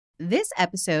This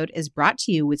episode is brought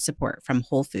to you with support from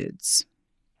Whole Foods.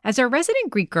 As a resident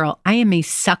Greek girl, I am a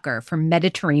sucker for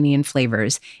Mediterranean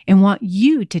flavors and want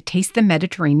you to taste the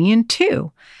Mediterranean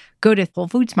too. Go to Whole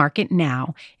Foods Market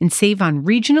now and save on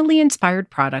regionally inspired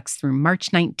products through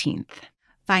March 19th.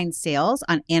 Find sales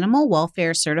on animal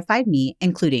welfare certified meat,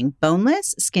 including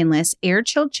boneless, skinless,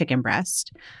 air-chilled chicken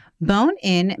breast,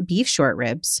 bone-in beef short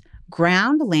ribs,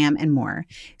 ground lamb, and more.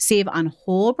 Save on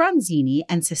whole bronzini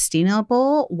and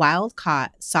sustainable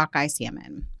wild-caught sockeye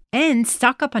salmon. And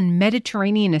stock up on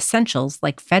Mediterranean essentials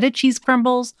like feta cheese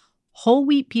crumbles, whole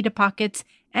wheat pita pockets,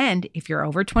 and, if you're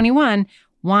over 21,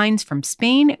 wines from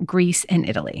Spain, Greece, and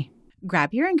Italy.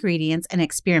 Grab your ingredients and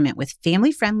experiment with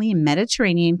family-friendly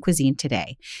Mediterranean cuisine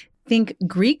today. Think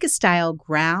Greek-style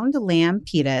ground lamb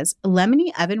pitas,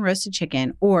 lemony oven-roasted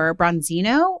chicken, or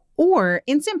bronzino, or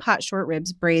instant pot short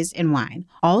ribs braised in wine.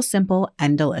 All simple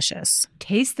and delicious.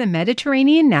 Taste the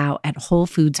Mediterranean now at Whole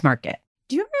Foods Market.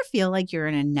 Do you ever feel like you're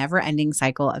in a never-ending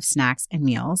cycle of snacks and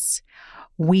meals?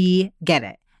 We get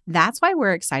it. That's why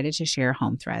we're excited to share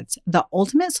Home Threads, the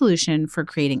ultimate solution for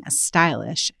creating a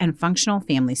stylish and functional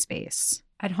family space.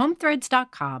 At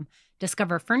homethreads.com,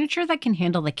 discover furniture that can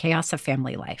handle the chaos of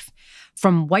family life.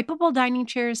 From wipeable dining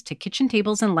chairs to kitchen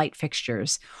tables and light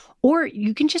fixtures. Or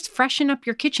you can just freshen up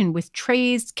your kitchen with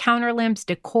trays, counter lamps,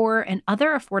 decor, and other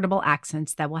affordable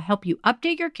accents that will help you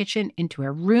update your kitchen into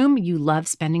a room you love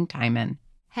spending time in.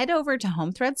 Head over to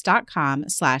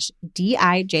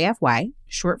homethreads.com/DIJFY,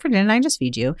 short for Didn't I Just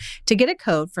Feed You, to get a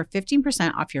code for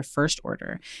 15% off your first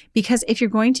order. Because if you're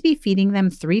going to be feeding them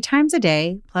 3 times a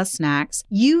day, plus snacks,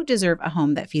 you deserve a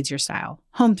home that feeds your style.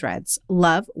 Home Threads,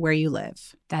 love where you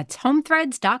live. That's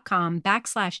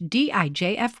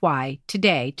homethreads.com/DIJFY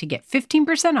today to get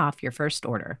 15% off your first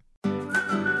order.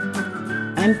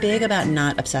 I'm big about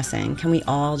not obsessing. Can we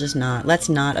all just not? Let's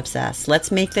not obsess.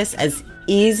 Let's make this as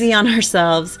easy on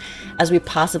ourselves as we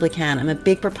possibly can. I'm a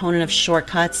big proponent of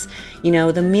shortcuts. You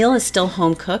know, the meal is still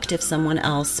home cooked if someone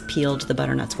else peeled the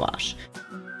butternut squash.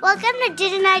 Welcome to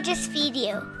Didn't I Just Feed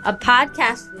You? A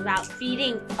podcast about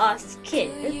feeding us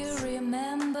kids.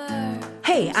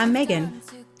 Hey, I'm Megan.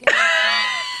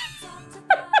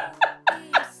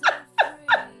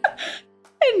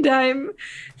 And I'm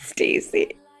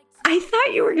Stacy. I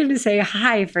thought you were going to say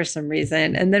hi for some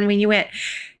reason. And then when you went,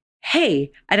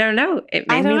 hey, I don't know. It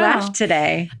made me laugh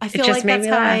today. I feel like that's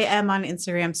how I am on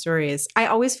Instagram stories. I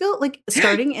always feel like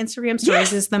starting Instagram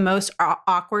stories is the most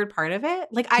awkward part of it.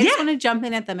 Like, I just want to jump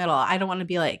in at the middle. I don't want to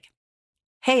be like,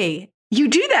 hey. You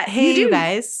do that. Hey, you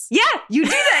guys. Yeah, you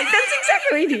do that. That's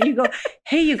exactly what you do. You go,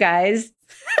 hey, you guys.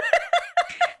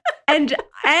 And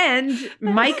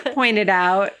Mike pointed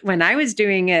out when I was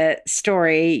doing a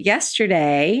story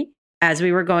yesterday, as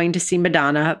we were going to see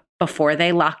Madonna before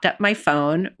they locked up my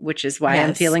phone, which is why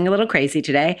I'm feeling a little crazy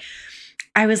today.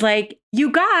 I was like,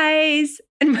 you guys.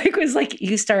 And Mike was like,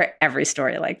 you start every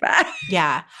story like that.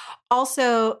 Yeah.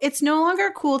 Also, it's no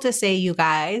longer cool to say you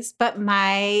guys, but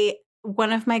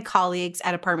one of my colleagues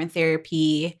at Apartment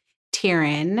Therapy,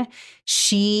 Taryn,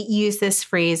 she used this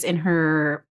phrase in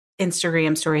her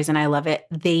Instagram stories, and I love it.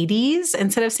 Theydies.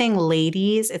 Instead of saying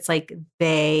ladies, it's like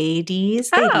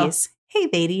theydies. Theydies. Hey,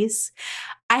 theydies.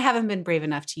 I haven't been brave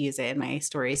enough to use it in my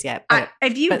stories yet. But,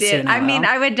 if you did, I mean,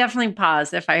 I would definitely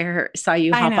pause if I saw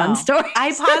you hop on stories.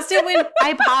 I paused it when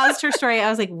I paused her story. I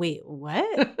was like, wait, what?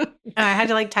 And I had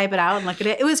to like type it out and look at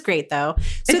it. It was great though.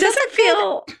 So it doesn't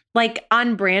feel like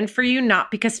on brand for you,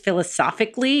 not because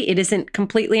philosophically it isn't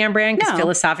completely on brand, because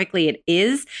philosophically it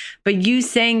is, but you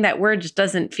saying that word just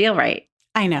doesn't feel right.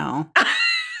 I know.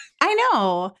 I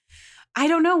know. I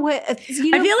don't know what, I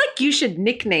feel like you should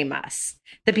nickname us,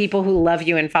 the people who love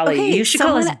you and follow you. You should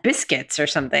call us biscuits or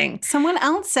something. Someone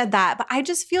else said that, but I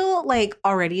just feel like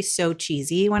already so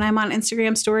cheesy when I'm on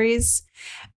Instagram stories.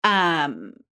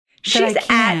 She's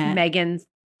at Megan's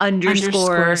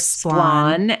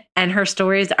 _splawn, and her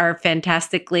stories are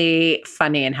fantastically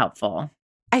funny and helpful.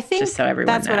 I think just so everyone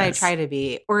that's knows. What I try to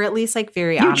be, or at least like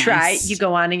very honest. You try, you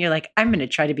go on and you're like, I'm going to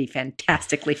try to be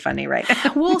fantastically funny right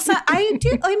now. Well, so I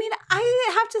do. I mean,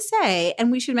 I have to say, and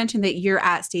we should mention that you're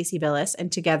at Stacy Billis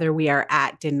and together we are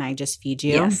at Didn't I Just Feed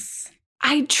You? Yes.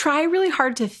 I try really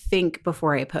hard to think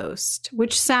before I post,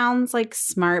 which sounds like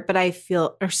smart, but I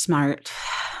feel, or smart.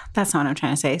 That's not what I'm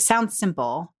trying to say. Sounds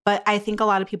simple, but I think a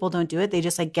lot of people don't do it. They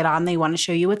just like get on, they want to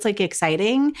show you what's like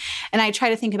exciting. And I try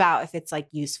to think about if it's like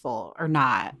useful or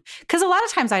not. Because a lot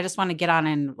of times I just want to get on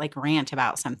and like rant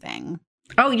about something.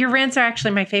 Oh, your rants are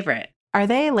actually my favorite. Are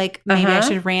they? Like, maybe I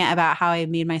should rant about how I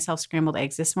made myself scrambled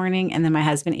eggs this morning and then my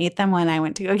husband ate them when I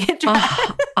went to go get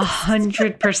dressed.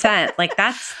 100%. Like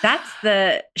that's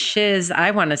the shiz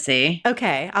I want to see.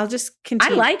 Okay. I'll just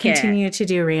continue to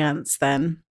do rants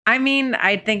then. I mean,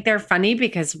 I think they're funny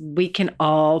because we can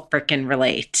all freaking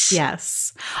relate.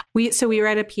 Yes. We were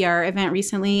at a PR event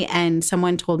recently and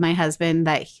someone told my husband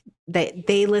that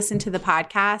they listen to the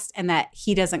podcast and that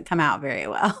he doesn't come out very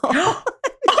well. Oh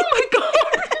my God.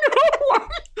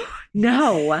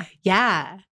 No.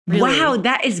 Yeah. Really. Wow,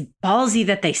 that is ballsy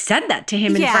that they said that to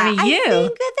him in front of you. I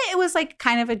think that it was like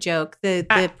kind of a joke.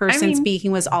 The person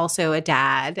speaking was also a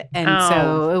dad. And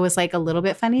so it was like a little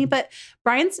bit funny. But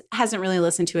Brian hasn't really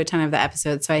listened to a ton of the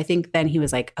episodes. So I think then he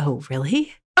was like, oh,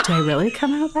 really? Do I really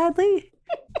come out badly?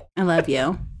 I love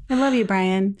you. I love you,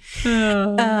 Brian.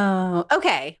 Oh,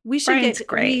 okay. We should Brian's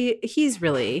great.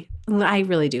 I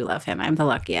really do love him. I'm the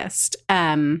luckiest.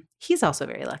 He's also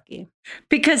very lucky.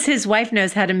 Because his wife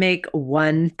knows how to make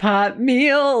one-pot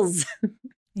meals.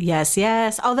 Yes,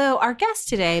 yes. Although our guest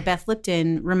today, Beth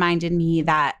Lipton, reminded me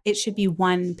that it should be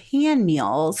one-pan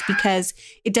meals because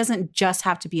it doesn't just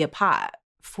have to be a pot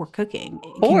for cooking.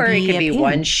 It could be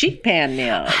one sheet pan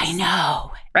meal. I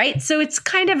know. Right? So it's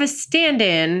kind of a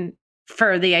stand-in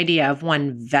for the idea of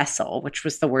one vessel, which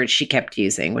was the word she kept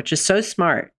using, which is so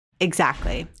smart.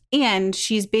 Exactly. And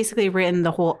she's basically written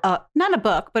the whole, not a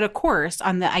book, but a course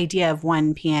on the idea of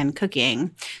one pan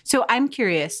cooking. So I'm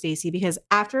curious, Stacey, because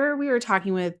after we were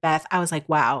talking with Beth, I was like,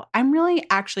 wow, I'm really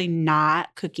actually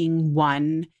not cooking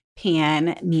one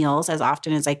pan meals as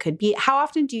often as I could be. How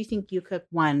often do you think you cook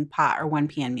one pot or one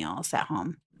pan meals at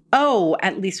home? Oh,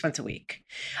 at least once a week.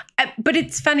 But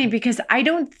it's funny because I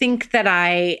don't think that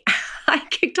I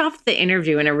kicked off the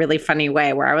interview in a really funny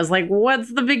way where I was like,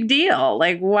 what's the big deal?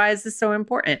 Like, why is this so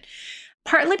important?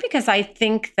 Partly because I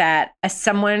think that as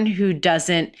someone who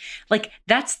doesn't, like,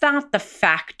 that's not the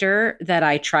factor that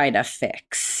I try to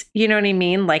fix. You know what I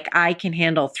mean? Like, I can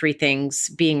handle 3 things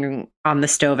being on the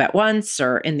stove at once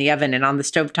or in the oven and on the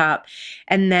stovetop.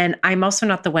 And then I'm also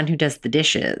not the one who does the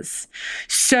dishes.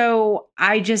 So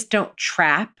I just don't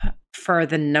trap for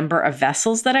the number of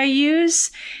vessels that I use.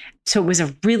 So it was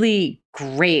a really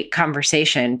great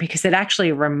conversation because it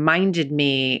actually reminded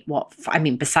me, well, I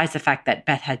mean, besides the fact that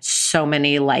Beth had so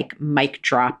many like mic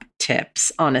drop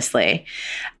tips, honestly.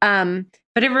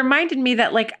 But it reminded me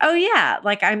that like, oh yeah,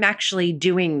 like I'm actually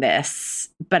doing this,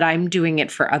 but I'm doing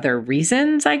it for other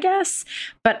reasons, I guess.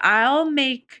 But I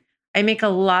make a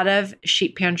lot of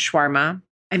sheet pan shawarma.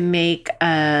 I make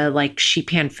like sheet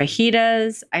pan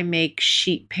fajitas. I make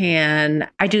sheet pan.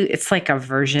 It's like a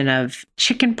version of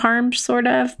chicken parm sort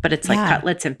of, but it's like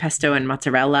cutlets and pesto and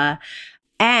mozzarella.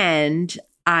 And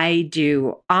I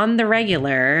do on the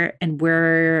regular, and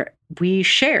we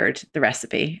shared the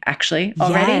recipe actually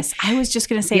already. Yes, I was just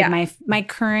going to say my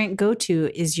current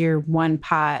go-to is your one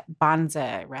pot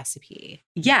Banza recipe.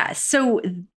 Yeah, so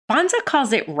Banza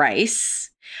calls it rice.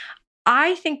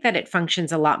 I think that it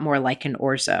functions a lot more like an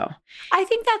orzo. I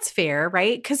think that's fair,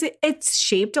 right? Because it's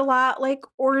shaped a lot like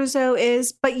orzo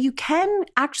is, but you can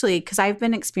actually, because I've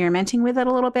been experimenting with it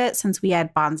a little bit since we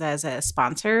had Banza as a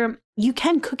sponsor, you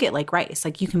can cook it like rice.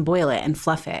 Like you can boil it and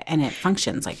fluff it and it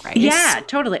functions like rice. Yeah,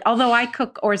 totally. Although I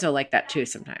cook orzo like that too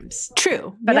sometimes.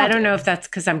 True. But I don't know if that's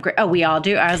because I'm Greek. Oh, we all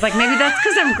do. I was like, maybe that's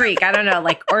because I'm Greek. I don't know.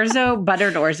 Like orzo,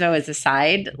 buttered orzo is a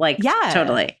side. Like, yeah,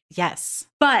 totally. Yes.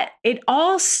 But it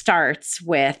all starts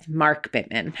with Mark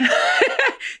Bittman.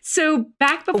 So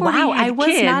back before we had I was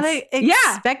kids, not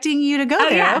expecting you to go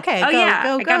there. Yeah. Okay, go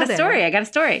I got a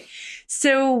story.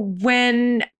 So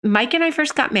when Mike and I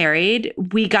first got married,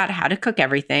 we got How to Cook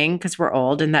Everything because we're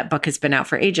old, and that book has been out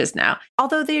for ages now.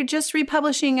 Although they're just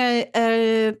republishing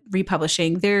they're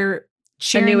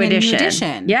sharing a new edition.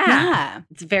 edition. Yeah.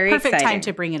 It's very perfect exciting. time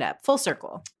to bring it up. Full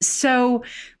circle. So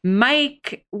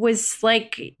Mike was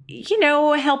like,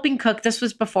 helping cook. This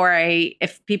was before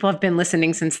if people have been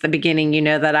listening since the beginning, you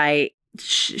know that I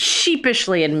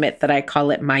sheepishly admit that I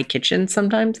call it my kitchen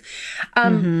sometimes.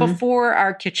 Before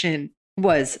our kitchen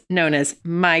was known as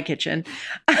my kitchen,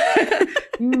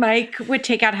 Mike would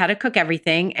take out How to Cook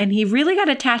Everything, and he really got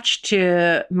attached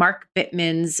to Mark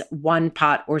Bittman's one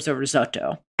pot orzo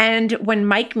risotto. And when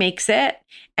Mike makes it,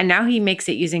 and now he makes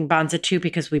it using Banza too,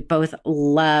 because we both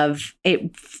love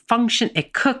it.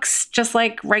 It cooks just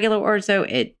like regular orzo.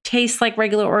 It tastes like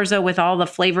regular orzo with all the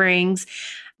flavorings.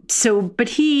 So, but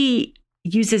he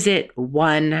uses it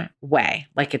one way,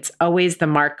 like it's always the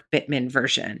Mark Bittman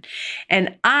version.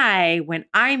 And when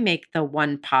I make the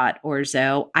one pot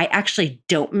orzo, I actually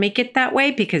don't make it that way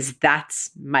because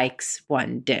that's Mike's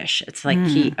one dish. It's like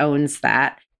he owns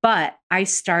that. but I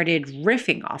started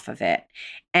riffing off of it.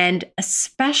 And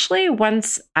especially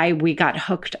once we got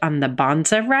hooked on the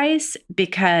Banza rice,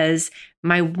 because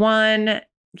my one,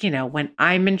 when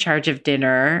I'm in charge of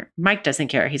dinner, Mike doesn't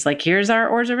care. He's like, here's our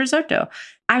orzo risotto.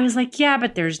 I was like, yeah,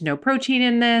 but there's no protein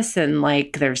in this. And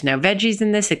like, there's no veggies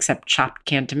in this except chopped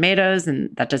canned tomatoes.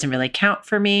 And that doesn't really count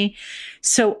for me.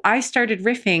 So I started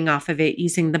riffing off of it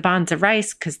using the Banza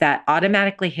rice because that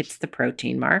automatically hits the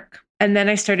protein mark. And then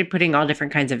I started putting all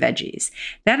different kinds of veggies.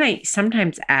 Then I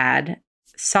sometimes add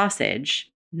sausage,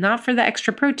 not for the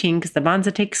extra protein because the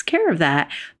Banza takes care of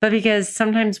that, but because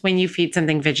sometimes when you feed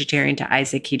something vegetarian to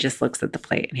Isaac, he just looks at the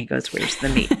plate and he goes, where's the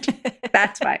meat?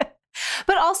 That's why.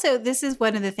 But also, this is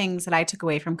one of the things that I took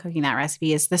away from cooking that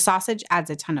recipe is the sausage adds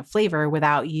a ton of flavor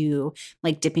without you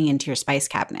like dipping into your spice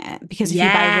cabinet. Because if you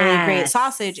buy really great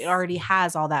sausage, it already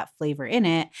has all that flavor in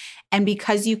it. And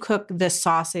because you cook the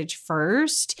sausage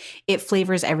first, it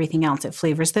flavors everything else. It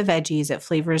flavors the veggies, it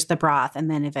flavors the broth,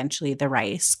 and then eventually the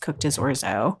rice cooked as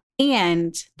orzo.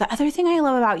 And the other thing I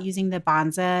love about using the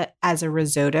Banza as a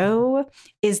risotto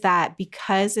is that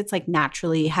because it's like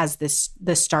naturally has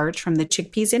the starch from the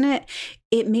chickpeas in it,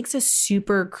 it makes a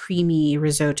super creamy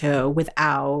risotto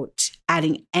without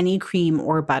adding any cream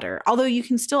or butter. Although you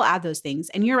can still add those things.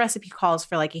 And your recipe calls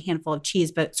for like a handful of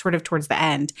cheese, but sort of towards the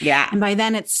end. Yeah. And by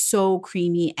then it's so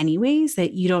creamy anyways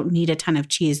that you don't need a ton of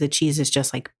cheese. The cheese is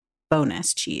just like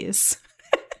bonus cheese.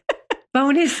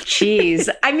 Bonus cheese.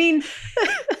 I mean,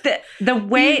 the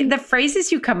way the phrases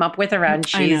you come up with around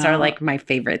cheese are like my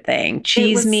favorite thing.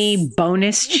 Cheese me,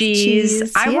 bonus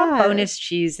cheese. I want bonus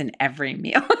cheese in every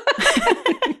meal.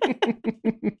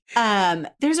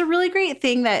 There's a really great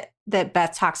thing that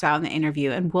Beth talks about in the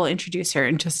interview, and we'll introduce her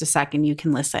in just a second. You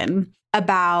can listen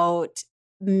about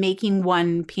making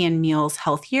one pan meals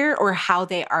healthier or how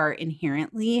they are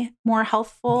inherently more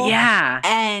healthful. Yeah.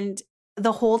 And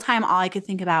the whole time, all I could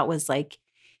think about was like,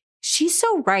 she's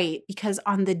so right, because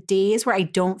on the days where I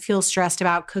don't feel stressed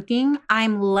about cooking,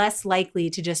 I'm less likely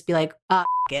to just be like,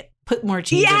 it, put more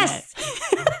cheese in it.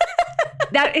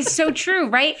 That is so true,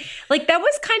 right? Like that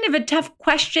was kind of a tough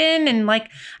question. And like,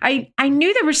 I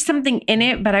knew there was something in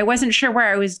it, but I wasn't sure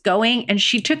where I was going. And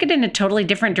she took it in a totally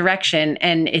different direction,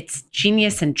 and it's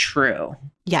genius and true.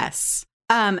 Yes.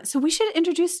 So we should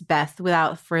introduce Beth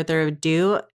without further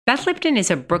ado. Beth Lipton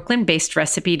is a Brooklyn-based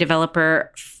recipe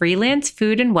developer, freelance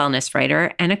food and wellness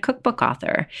writer, and a cookbook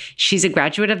author. She's a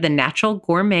graduate of the Natural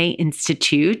Gourmet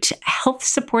Institute, Health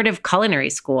Supportive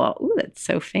Culinary School. Ooh, that's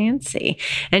so fancy.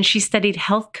 And she studied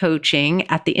health coaching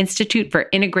at the Institute for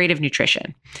Integrative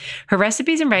Nutrition. Her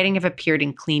recipes and writing have appeared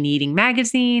in Clean Eating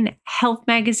Magazine, Health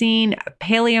Magazine,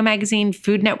 Paleo Magazine,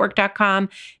 FoodNetwork.com,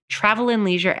 Travel and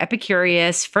Leisure,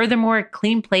 Epicurious, Furthermore,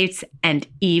 Clean Plates, and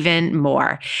even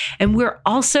more. And we're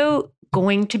also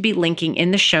going to be linking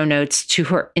in the show notes to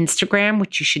her Instagram,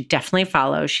 which you should definitely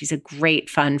follow. She's a great,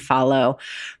 fun follow.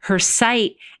 Her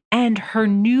site and her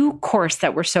new course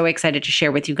that we're so excited to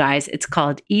share with you guys. It's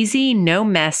called Easy No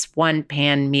Mess One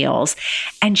Pan Meals.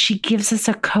 And she gives us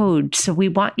a code. So we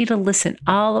want you to listen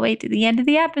all the way to the end of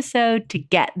the episode to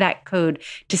get that code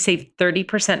to save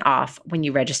 30% off when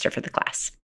you register for the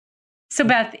class. So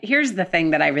Beth, here's the thing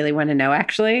that I really want to know,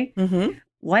 actually. Mm-hmm.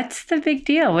 What's the big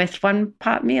deal with one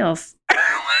pot meals?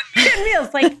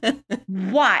 Meals, like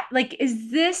what? Like,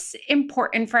 is this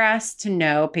important for us to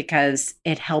know because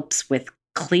it helps with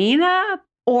cleanup?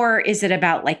 Or is it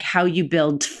about like how you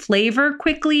build flavor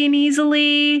quickly and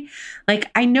easily? Like,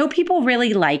 I know people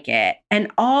really like it.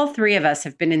 And all three of us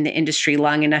have been in the industry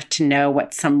long enough to know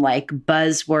what some like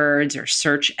buzzwords or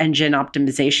search engine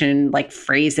optimization like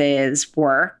phrases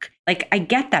work. Like, I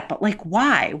get that, but like,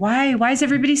 why? Why is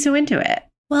everybody so into it?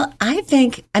 Well, I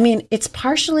mean, it's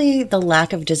partially the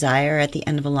lack of desire at the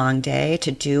end of a long day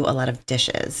to do a lot of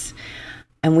dishes.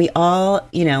 And we all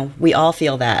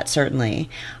feel that, certainly.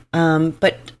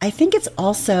 But I think it's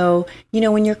also,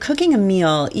 when you're cooking a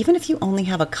meal, even if you only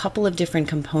have a couple of different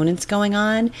components going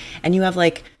on and you have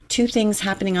like two things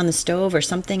happening on the stove or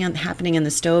something happening in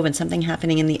the stove and something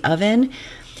happening in the oven,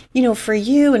 for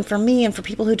you and for me and for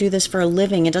people who do this for a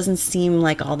living, it doesn't seem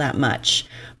like all that much.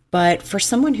 But for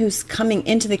someone who's coming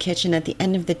into the kitchen at the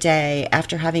end of the day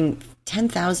after having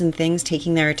 10,000 things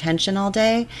taking their attention all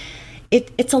day,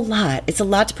 it's a lot. It's a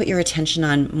lot to put your attention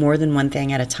on more than one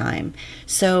thing at a time.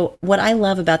 So what I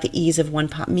love about the ease of one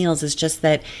pot meals is just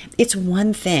that it's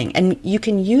one thing. And you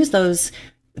can use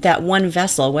that one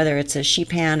vessel, whether it's a sheet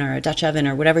pan or a Dutch oven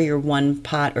or whatever your one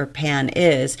pot or pan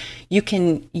is, you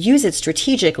can use it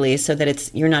strategically so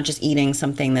that you're not just eating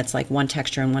something that's like one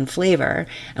texture and one flavor.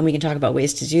 And we can talk about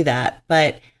ways to do that.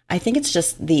 But I think it's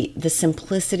just the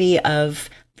simplicity of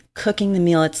cooking the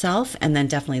meal itself, and then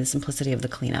definitely the simplicity of the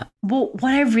cleanup. Well,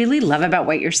 what I really love about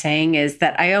what you're saying is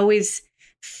that I always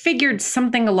figured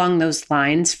something along those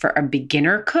lines for a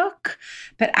beginner cook.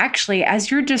 But actually, as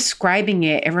you're describing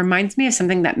it, it reminds me of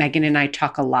something that Megan and I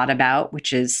talk a lot about,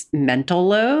 which is mental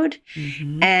load.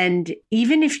 Mm-hmm. And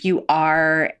even if you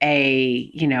are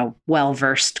a,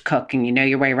 well-versed cook and you know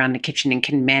your way around the kitchen and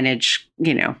can manage,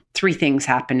 3 things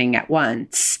happening at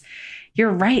once, you're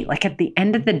right. Like at the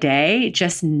end of the day,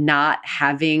 just not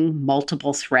having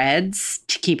multiple threads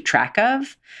to keep track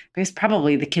of, because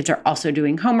probably the kids are also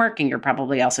doing homework and you're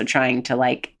probably also trying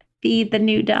to feed the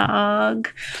new dog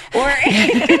or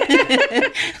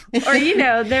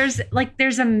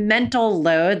there's a mental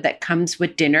load that comes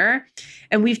with dinner.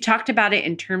 And we've talked about it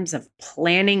in terms of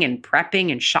planning and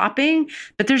prepping and shopping,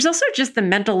 but there's also just the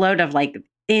mental load of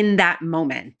in that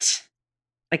moment.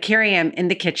 Here I am in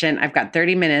the kitchen. I've got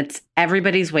 30 minutes.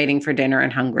 Everybody's waiting for dinner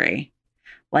and hungry.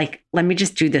 Let me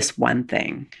just do this one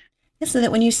thing. Yeah, so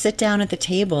that when you sit down at the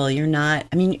table, you're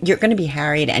going to be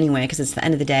harried anyway, because it's the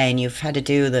end of the day and you've had to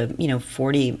do the,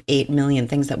 48 million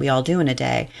things that we all do in a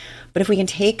day. But if we can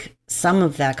take some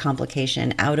of that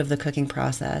complication out of the cooking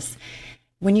process,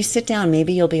 when you sit down,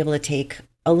 maybe you'll be able to take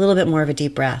a little bit more of a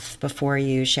deep breath before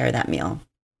you share that meal.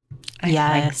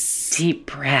 Yes. Deep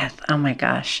breath. Oh my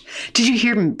gosh. Did you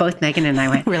hear both Megan and I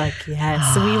went? We're like,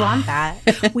 yes, we want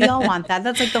that. We all want that.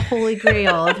 That's the holy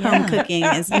grail of home cooking,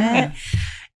 isn't it?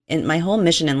 And my whole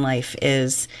mission in life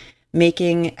is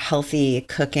making healthy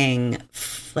cooking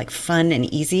fun and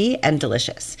easy and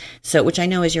delicious. So, which I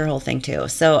know is your whole thing too.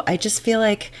 So I just feel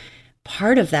like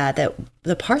part of that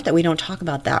the part that we don't talk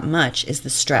about that much is the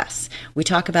stress. We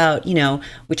talk about,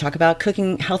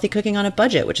 cooking, healthy cooking on a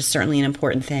budget, which is certainly an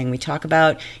important thing. We talk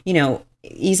about,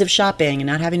 ease of shopping and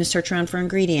not having to search around for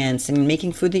ingredients and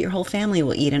making food that your whole family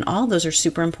will eat. And all those are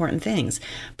super important things.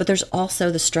 But there's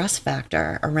also the stress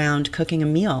factor around cooking a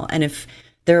meal. And if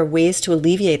there are ways to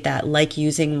alleviate that, like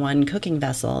using one cooking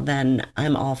vessel, then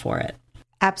I'm all for it.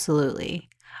 Absolutely.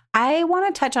 I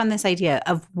want to touch on this idea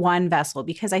of one vessel,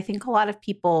 because I think a lot of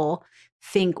people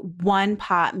think one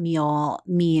pot meal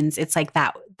means it's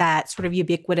that sort of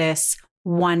ubiquitous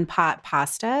one pot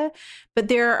pasta, but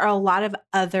there are a lot of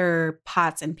other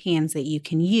pots and pans that you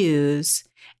can use.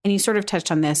 And you sort of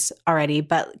touched on this already,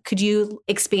 but could you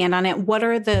expand on it? What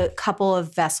are the couple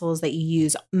of vessels that you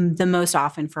use the most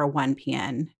often for a one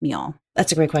pan meal?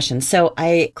 That's a great question. So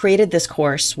I created this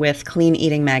course with Clean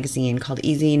Eating Magazine called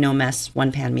Easy No Mess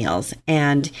One Pan Meals.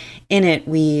 And in it,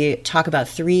 we talk about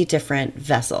 3 different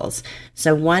vessels.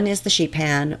 So one is the sheet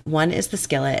pan, one is the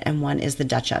skillet, and one is the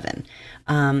Dutch oven.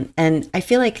 And I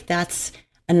feel like that's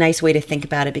a nice way to think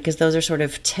about it, because those are sort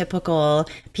of typical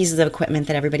pieces of equipment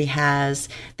that everybody has.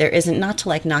 There isn't, not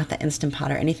to knock the Instant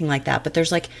Pot or anything like that, but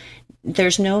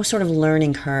there's no sort of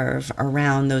learning curve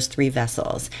around those 3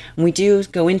 vessels. And we do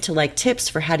go into tips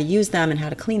for how to use them and how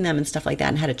to clean them and stuff like that,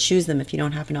 and how to choose them if you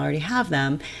don't happen to already have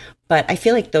them. But I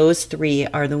feel like those 3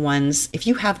 are the ones, if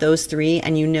you have those 3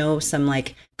 and you know some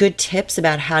good tips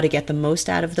about how to get the most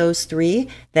out of those 3,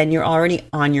 then you're already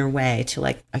on your way to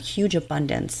a huge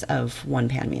abundance of one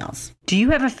pan meals. Do you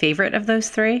have a favorite of those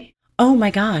 3? Oh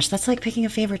my gosh, that's like picking a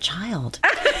favorite child.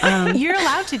 You're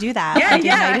allowed to do that.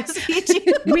 Yeah.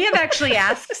 We have actually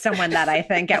asked someone that, I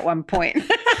think, at one point.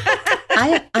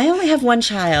 I only have one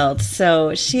child,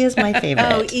 so she is my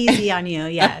favorite. Oh, easy on you.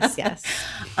 Yes.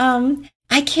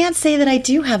 I can't say that I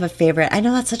do have a favorite. I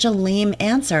know that's such a lame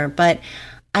answer, but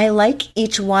I like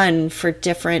each one for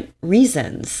different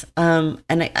reasons. And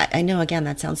I know, again,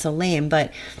 that sounds so lame,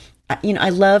 but I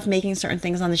love making certain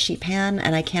things on the sheet pan,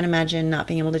 and I can't imagine not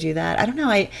being able to do that. I don't know.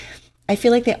 I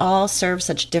feel like they all serve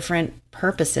such different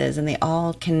purposes, and they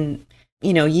all can,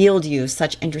 yield you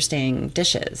such interesting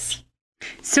dishes.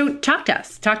 So talk to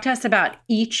us about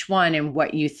each one and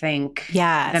what you think the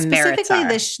merits are.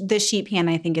 Specifically, the sheet pan,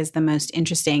 I think, is the most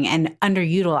interesting and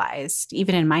underutilized,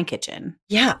 even in my kitchen.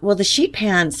 Yeah, well, the sheet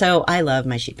pan, so I love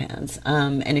my sheet pans.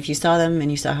 And if you saw them and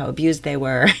you saw how abused they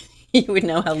were, you would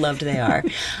know how loved they are.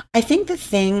 I think the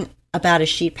thing about a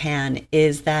sheet pan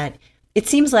is that it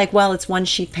seems like, well, it's one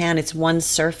sheet pan, it's one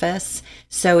surface.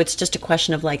 So it's just a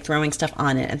question of throwing stuff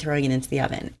on it and throwing it into the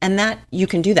oven. And that you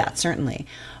can do that, certainly.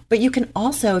 But you can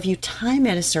also, if you time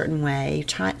it a certain way, you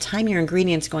time your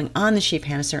ingredients going on the sheet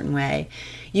pan a certain way,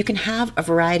 you can have a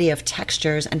variety of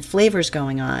textures and flavors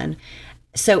going on.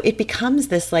 So it becomes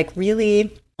this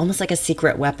really almost like a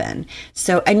secret weapon.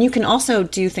 So, and you can also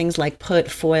do things like put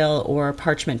foil or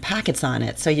parchment packets on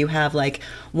it. So you have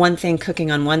one thing cooking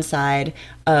on one side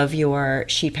of your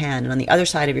sheet pan, and on the other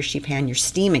side of your sheet pan, you're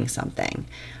steaming something.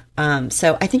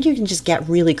 So I think you can just get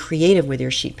really creative with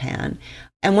your sheet pan.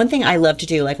 And one thing I love to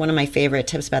do, like one of my favorite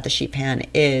tips about the sheet pan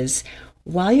is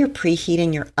while you're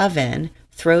preheating your oven,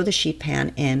 throw the sheet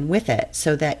pan in with it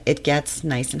so that it gets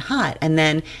nice and hot. And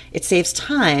then it saves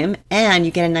time and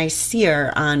you get a nice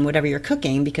sear on whatever you're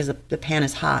cooking because the pan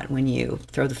is hot when you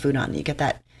throw the food on. You get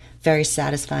that very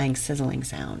satisfying sizzling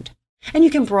sound. And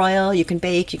you can broil, you can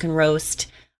bake, you can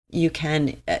roast, you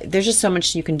can, there's just so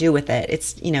much you can do with it.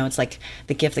 It's, it's like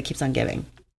the gift that keeps on giving.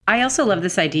 I also love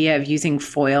this idea of using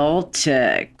foil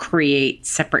to create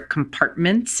separate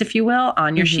compartments, if you will,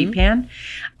 on your sheet pan.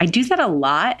 I do that a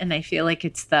lot, and I feel like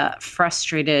it's the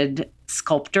frustrated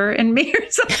sculptor in me or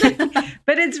something.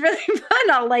 But it's really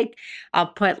fun.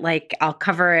 I'll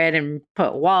cover it and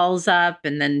put walls up,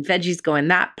 and then veggies go in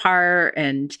that part.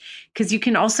 And because you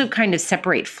can also kind of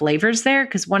separate flavors there.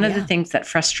 Because one of the things that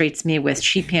frustrates me with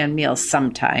sheet pan meals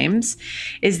sometimes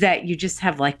is that you just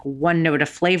have like one note of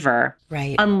flavor,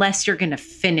 right? Unless you're going to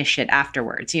finish it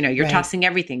afterwards. You're tossing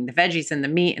everything, the veggies and the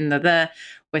meat and the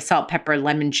with salt, pepper,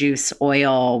 lemon juice,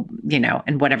 oil,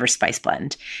 and whatever spice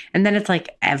blend. And then it's like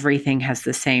everything has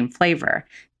the same flavor.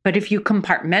 But if you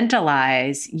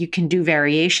compartmentalize, you can do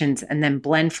variations and then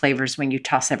blend flavors when you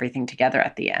toss everything together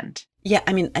at the end. Yeah,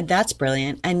 I mean, that's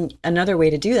brilliant. And another way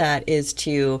to do that is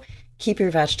to keep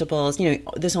your vegetables,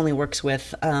 this only works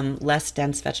with less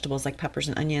dense vegetables like peppers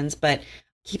and onions, but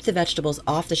keep the vegetables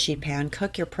off the sheet pan,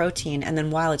 cook your protein, and then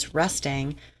while it's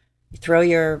resting, throw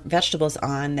your vegetables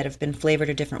on that have been flavored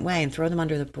a different way and throw them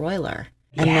under the broiler.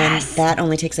 And then that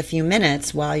only takes a few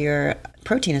minutes while your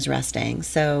protein is resting.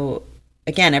 So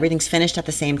again, everything's finished at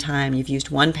the same time. You've used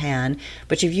one pan,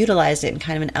 but you've utilized it in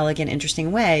kind of an elegant,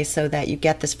 interesting way so that you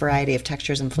get this variety of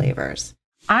textures and flavors.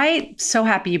 I'm so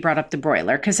happy you brought up the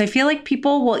broiler because I feel like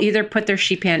people will either put their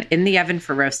sheet pan in the oven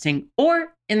for roasting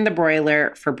or in the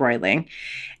broiler for broiling.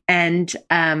 And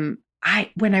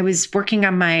when I was working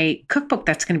on my cookbook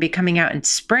that's going to be coming out in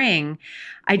spring,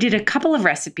 I did a couple of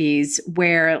recipes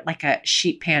where like a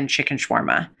sheet pan chicken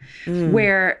shawarma,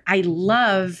 where I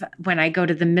love when I go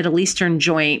to the Middle Eastern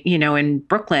joint, in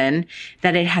Brooklyn,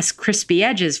 that it has crispy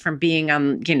edges from being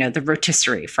on, the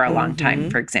rotisserie for a long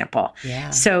time, for example. Yeah.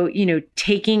 So,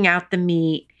 taking out the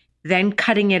meat, then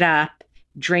cutting it up,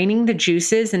 draining the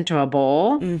juices into a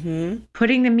bowl,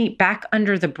 putting the meat back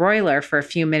under the broiler for a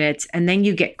few minutes, and then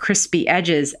you get crispy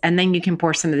edges, and then you can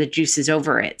pour some of the juices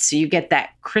over it. So you get that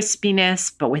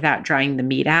crispiness, but without drying the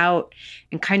meat out,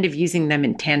 and kind of using them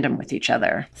in tandem with each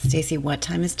other. Stacey, what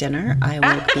time is dinner? I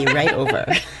will be right over.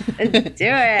 Let's do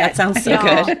it. That sounds so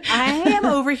good. I am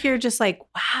over here just like,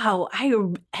 wow, I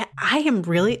am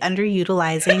really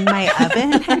underutilizing my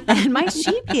oven and my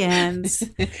sheet pans.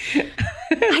 I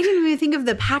didn't even think of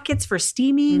the packets for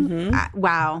steaming.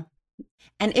 Wow.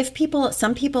 And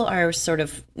some people are sort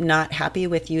of not happy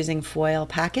with using foil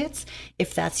packets.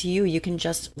 If that's you, you can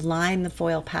just line the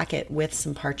foil packet with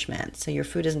some parchment. So your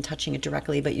food isn't touching it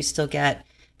directly, but you still get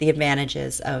the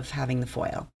advantages of having the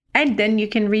foil. And then you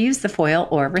can reuse the foil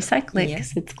or recycle it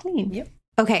because it's clean. Yep.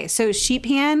 Okay, so sheet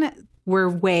pan, we're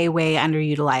way, way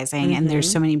underutilizing, and there's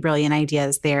so many brilliant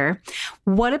ideas there.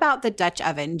 What about the Dutch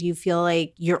oven? Do you feel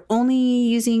like you're only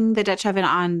using the Dutch oven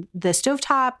on the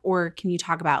stovetop, or can you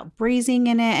talk about braising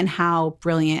in it and how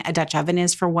brilliant a Dutch oven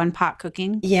is for one pot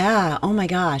cooking? Yeah. Oh my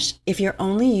gosh. If you're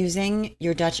only using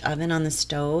your Dutch oven on the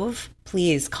stove,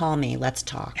 please call me. Let's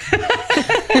talk.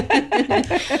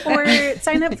 Or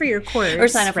sign up for your course. Or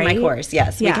sign up for my course.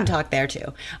 Yes, we can talk there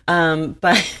too.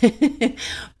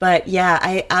 But yeah,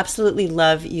 I absolutely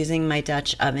love using my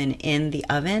Dutch oven in the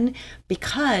oven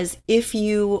because if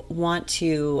you want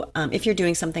to, if you're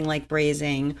doing something like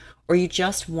braising, or you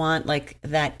just want like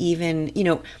that even, I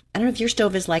don't know if your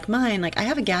stove is like mine. Like I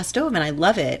have a gas stove and I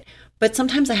love it. But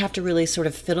sometimes I have to really sort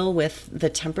of fiddle with the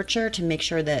temperature to make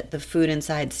sure that the food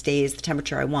inside stays the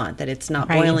temperature I want, that it's not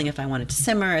boiling if I want it to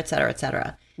simmer, et cetera, et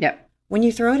cetera. Yep. When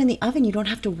you throw it in the oven, you don't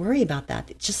have to worry about that.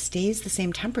 It just stays the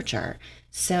same temperature.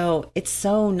 So it's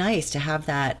so nice to have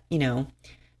that,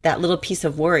 that little piece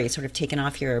of worry sort of taken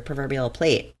off your proverbial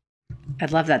plate. I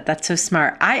love that. That's so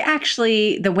smart. I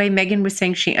actually, the way Megan was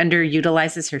saying she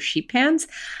underutilizes her sheet pans,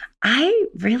 I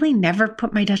really never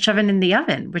put my Dutch oven in the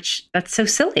oven, which that's so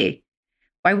silly.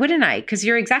 Why wouldn't I? Because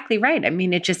you're exactly right. I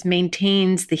mean, it just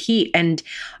maintains the heat, and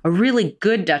a really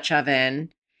good Dutch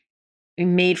oven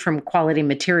made from quality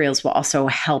materials will also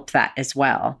help that as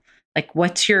well. Like,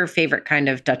 what's your favorite kind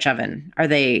of Dutch oven? Are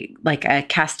they like a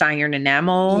cast iron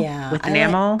enamel with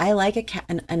enamel? I like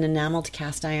an enameled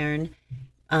cast iron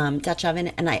Dutch oven.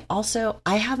 And I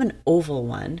have an oval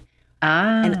one.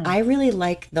 And I really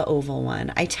like the oval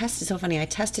one. It's so funny. I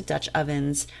tested Dutch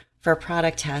ovens for a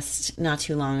product test not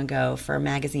too long ago for a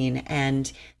magazine,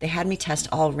 and they had me test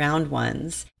all round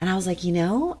ones. And I was like,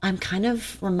 I'm kind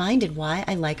of reminded why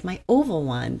I like my oval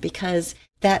one, because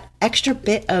that extra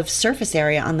bit of surface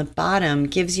area on the bottom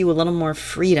gives you a little more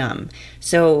freedom.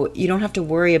 So you don't have to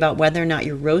worry about whether or not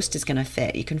your roast is going to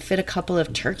fit. You can fit a couple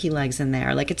of turkey legs in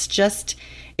there. Like it just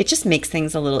makes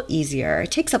things a little easier. It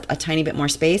takes up a tiny bit more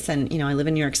space. And, I live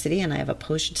in New York City and I have a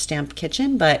postage stamp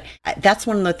kitchen, but that's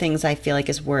one of the things I feel like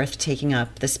is worth taking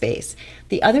up the space.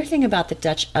 The other thing about the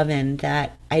Dutch oven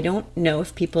that I don't know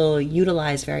if people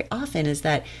utilize very often is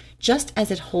that just as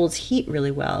it holds heat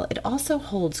really well, it also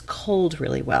holds cold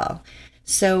really well.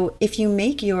 So if you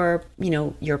make your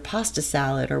pasta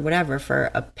salad or whatever for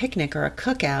a picnic or a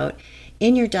cookout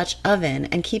in your Dutch oven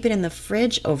and keep it in the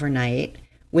fridge overnight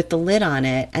with the lid on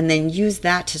it and then use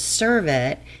that to serve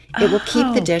it, it will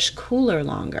keep the dish cooler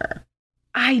longer.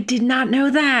 I did not know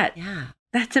that. Yeah.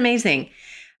 That's amazing.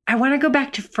 I want to go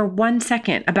back to for 1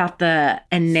 second about the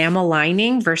enamel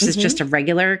lining versus just a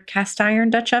regular cast iron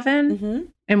Dutch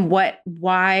oven. And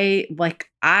why,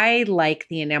 I like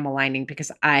the enamel lining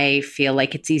because I feel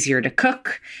like it's easier to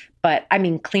cook,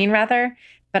 clean rather.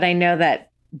 But I know that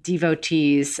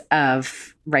devotees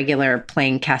of regular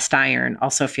plain cast iron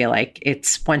also feel like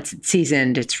once it's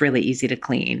seasoned, it's really easy to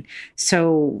clean.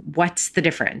 So what's the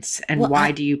difference and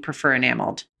why do you prefer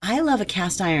enameled? I love a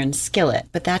cast iron skillet,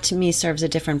 but that to me serves a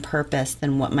different purpose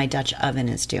than what my Dutch oven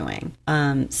is doing.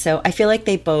 So I feel like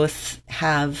they both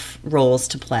have roles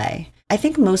to play. I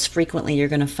think most frequently you're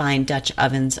going to find Dutch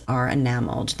ovens are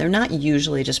enameled. They're not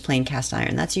usually just plain cast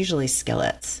iron. That's usually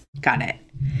skillets. Got it.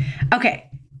 Okay.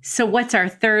 So what's our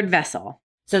third vessel?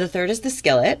 So the third is the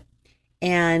skillet.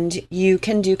 And you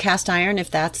can do cast iron if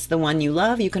that's the one you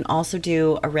love. You can also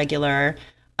do a regular,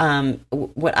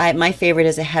 my favorite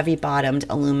is a heavy bottomed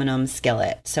aluminum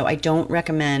skillet. So I don't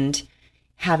recommend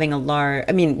having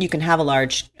you can have a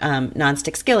large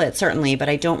nonstick skillet, certainly, but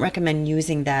I don't recommend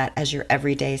using that as your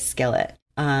everyday skillet.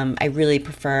 I really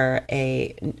prefer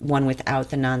one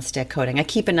without the nonstick coating. I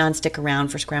keep a nonstick around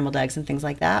for scrambled eggs and things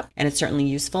like that, and it's certainly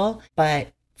useful. But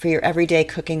for your everyday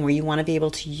cooking where you want to be able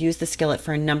to use the skillet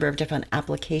for a number of different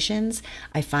applications,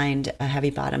 I find a heavy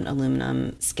bottomed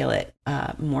aluminum skillet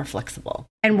more flexible.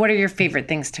 And what are your favorite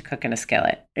things to cook in a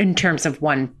skillet in terms of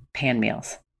one pan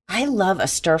meals? I love a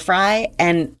stir fry.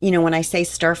 And, when I say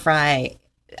stir fry,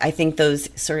 I think those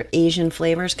sort of Asian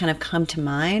flavors kind of come to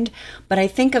mind. But I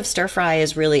think of stir fry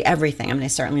as really everything. I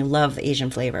certainly love the Asian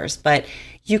flavors, but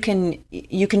you can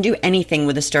do anything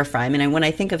with a stir fry. When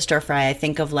I think of stir fry, I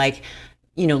think of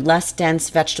less dense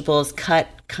vegetables cut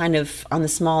kind of on the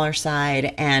smaller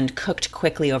side and cooked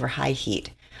quickly over high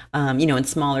heat, and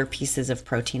smaller pieces of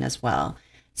protein as well.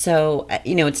 So,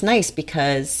 it's nice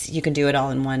because you can do it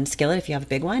all in one skillet if you have a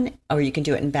big one, or you can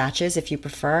do it in batches if you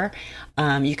prefer.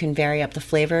 You can vary up the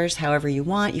flavors however you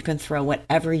want. You can throw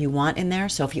whatever you want in there.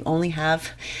 So if you only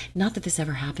have, not that this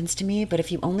ever happens to me, but if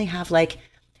you only have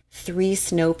 3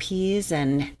 snow peas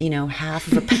and, half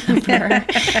of a pepper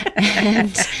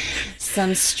and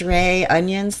some stray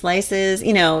onion slices,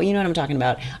 you know what I'm talking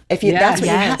about. If you, that's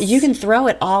what you can throw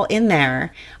it all in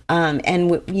there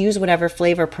and use whatever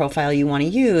flavor profile you want to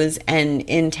use. And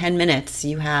in 10 minutes,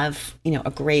 you have,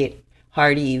 a great,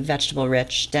 hearty,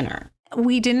 vegetable-rich dinner.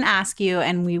 We didn't ask you,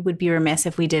 and we would be remiss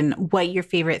if we didn't, what your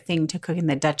favorite thing to cook in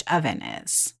the Dutch oven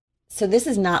is. So this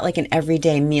is not like an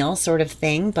everyday meal sort of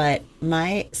thing, but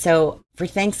so for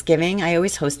Thanksgiving, I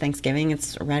always host Thanksgiving.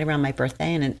 It's right around my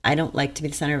birthday, and I don't like to be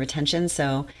the center of attention.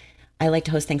 So I like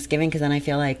to host Thanksgiving because then I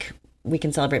feel like we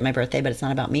can celebrate my birthday, but it's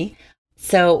not about me.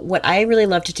 So what I really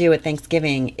love to do at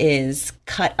Thanksgiving is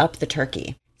cut up the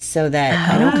turkey so that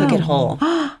I don't cook it whole.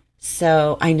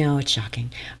 So I know it's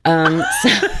shocking. No,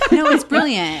 it's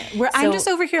brilliant. I'm just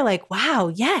over here like,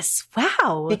 wow, yes,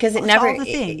 wow. Because it never, all the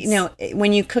things.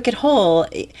 When you cook it whole,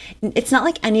 it's not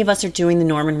like any of us are doing the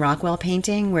Norman Rockwell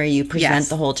painting where you present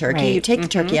the whole turkey. Right. You take the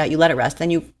turkey out, you let it rest,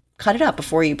 then you cut it up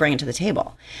before you bring it to the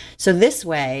table. So this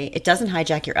way, it doesn't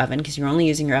hijack your oven because you're only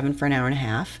using your oven for an hour and a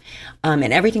half.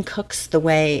 And everything cooks the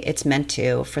way it's meant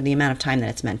to for the amount of time that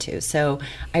it's meant to. So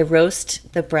I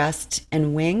roast the breast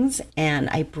and wings and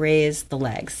I braise the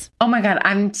legs. Oh my God,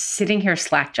 I'm sitting here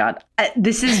slack-jawed.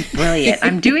 This is brilliant.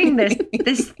 I'm doing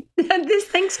this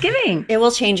Thanksgiving. It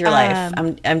will change your life.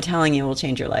 I'm telling you, it will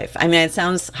change your life. It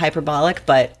sounds hyperbolic,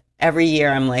 but every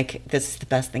year I'm like, this is the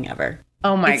best thing ever.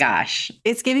 Oh my gosh.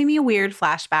 It's giving me weird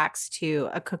flashbacks to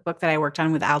a cookbook that I worked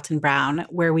on with Alton Brown,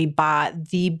 where we bought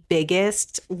the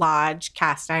biggest Lodge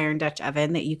cast iron Dutch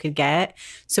oven that you could get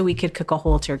so we could cook a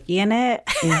whole turkey in it.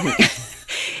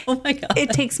 Oh my God.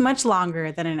 It takes much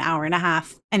longer than an hour and a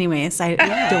half. Anyways, I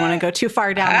don't want to go too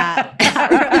far down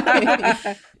that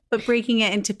road. But breaking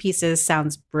it into pieces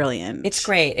sounds brilliant. It's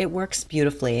great. It works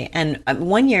beautifully. And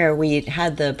one year we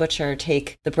had the butcher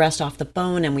take the breast off the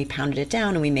bone and we pounded it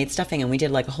down and we made stuffing and we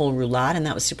did like a whole roulade, and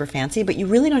that was super fancy. But you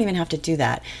really don't even have to do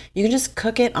that. You can just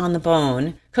cook it on the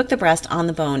bone, cook the breast on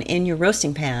the bone in your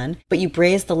roasting pan, but you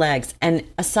braise the legs. And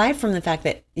aside from the fact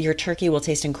that your turkey will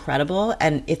taste incredible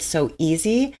and it's so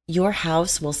easy, your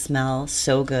house will smell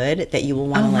so good that you will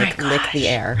want to lick the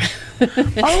air.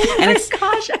 Oh my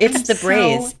gosh. It's the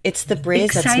braise. It's the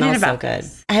braise that smells so good.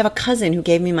 I have a cousin who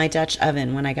gave me my Dutch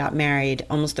oven when I got married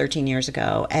almost 13 years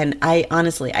ago. And I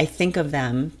honestly think of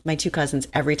them, my two cousins,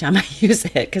 every time I use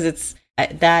it, because it's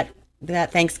that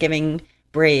Thanksgiving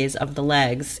braise of the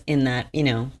legs in that,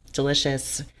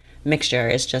 delicious mixture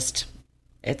is just,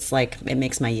 it's like, it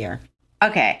makes my year.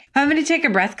 Okay, I'm going to take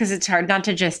a breath because it's hard not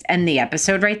to just end the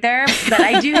episode right there. But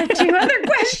I do have two other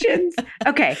questions.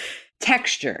 Okay,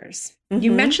 textures. Mm-hmm.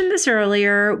 You mentioned this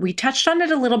earlier. We touched on it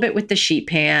a little bit with the sheet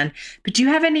pan, but do you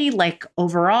have any like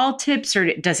overall tips,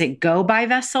 or does it go by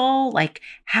vessel? Like,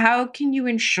 how can you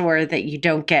ensure that you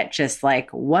don't get just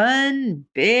like one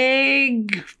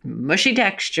big mushy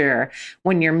texture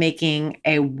when you're making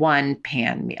a one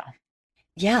pan meal?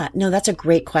 Yeah, no, that's a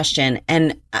great question.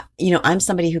 And, I'm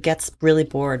somebody who gets really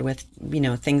bored with,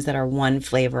 things that are one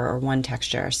flavor or one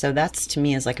texture. So that's, to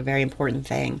me, is like a very important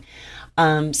thing.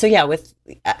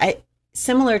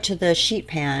 Similar to the sheet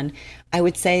pan, I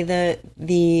would say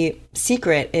the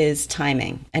secret is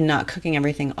timing and not cooking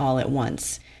everything all at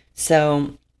once.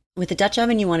 So with the Dutch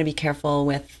oven, you want to be careful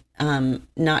with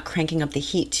not cranking up the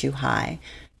heat too high,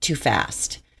 too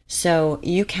fast. So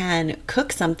you can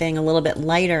cook something a little bit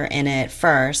lighter in it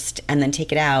first and then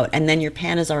take it out, and then your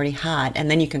pan is already hot, and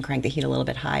then you can crank the heat a little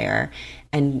bit higher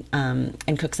and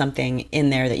cook something in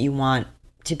there that you want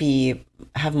to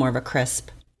have more of a crisp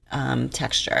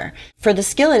texture. For the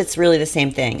skillet, it's really the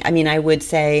same thing. I mean, I would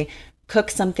say cook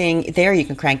something there. You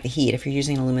can crank the heat if you're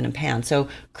using an aluminum pan. So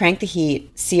crank the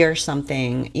heat, sear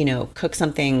something,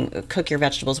 cook your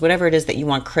vegetables, whatever it is that you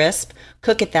want crisp,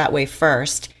 cook it that way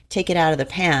first. Take it out of the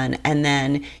pan, and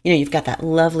then, you've got that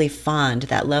lovely fond,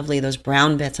 those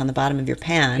brown bits on the bottom of your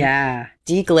pan. Yeah.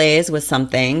 Deglaze with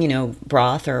something,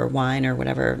 broth or wine or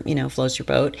whatever, floats your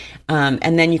boat.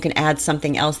 And then you can add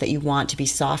something else that you want to be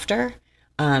softer.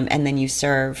 And then you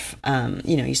serve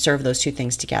those two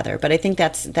things together. But I think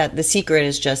that the secret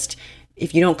is just,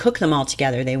 if you don't cook them all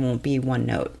together, they won't be one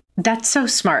note. That's so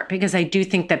smart, because I do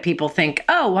think that people think,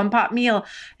 one pot meal,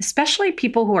 especially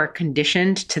people who are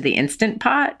conditioned to the Instant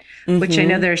Pot, which I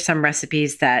know there are some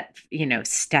recipes that,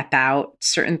 step out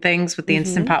certain things with the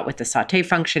Instant Pot with the saute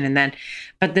function.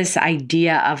 But this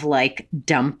idea of like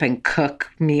dump and cook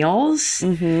meals,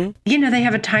 they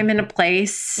have a time and a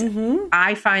place.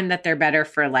 I find that they're better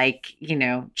for like,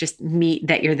 just meat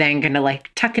that you're then going to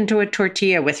like tuck into a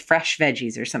tortilla with fresh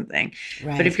veggies or something.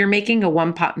 Right. But if you're making a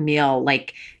one pot meal,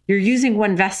 like, you're using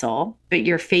one vessel, but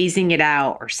you're phasing it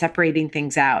out or separating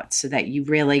things out so that you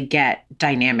really get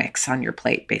dynamics on your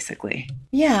plate, basically.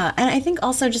 Yeah. And I think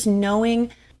also just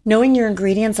knowing your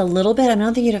ingredients a little bit. I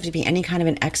don't think you'd have to be any kind of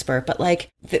an expert, but like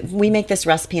we make this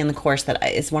recipe in the course that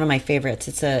is one of my favorites.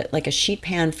 It's a sheet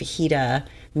pan fajita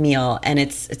meal, and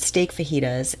it's steak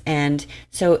fajitas. And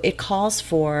so it calls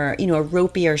for, a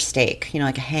ropier steak,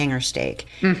 like a hanger steak.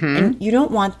 And you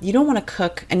don't want to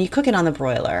cook, and you cook it in the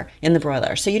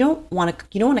broiler. So you don't want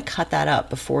to cut that up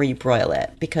before you broil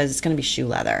it, because it's going to be shoe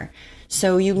leather.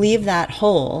 So you leave that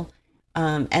whole,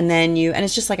 and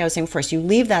it's just like I was saying first, you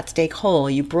leave that steak whole,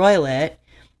 you broil it,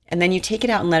 and then you take it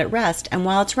out and let it rest. And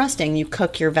while it's resting, you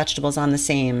cook your vegetables on the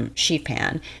same sheet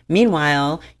pan.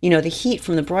 Meanwhile, the heat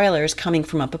from the broiler is coming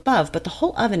from up above, but the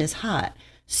whole oven is hot.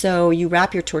 So you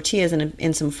wrap your tortillas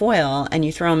in some foil and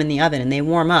you throw them in the oven, and they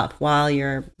warm up while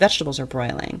your vegetables are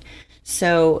broiling.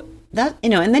 So that,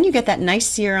 and then you get that nice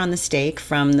sear on the steak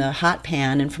from the hot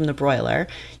pan and from the broiler.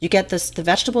 You get the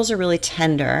vegetables are really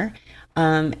tender.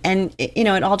 And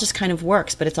it all just kind of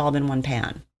works, but it's all in one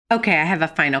pan. Okay, I have a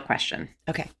final question.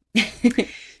 Okay.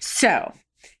 So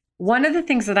one of the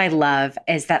things that I love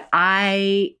is that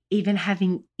even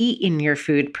having eaten your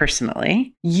food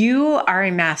personally, you are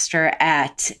a master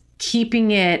at keeping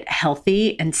it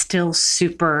healthy and still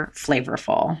super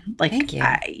flavorful. Like, Thank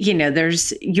you.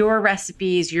 There's your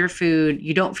recipes, your food.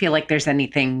 You don't feel like there's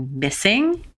anything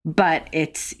missing, but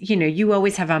it's, you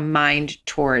always have a mind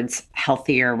towards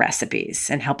healthier recipes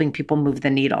and helping people move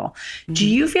the needle. Mm-hmm. Do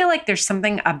you feel like there's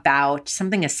something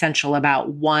essential about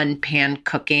one pan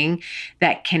cooking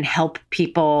that can help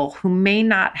people who may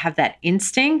not have that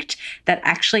instinct that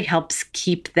actually helps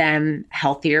keep them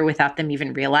healthier without them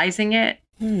even realizing it?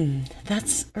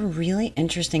 That's a really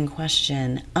interesting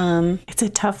question. It's a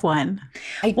tough one.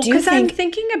 Because I'm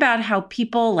thinking about how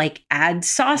people like add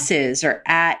sauces or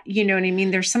you know what I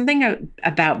mean? There's something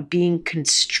about being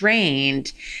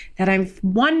constrained that I'm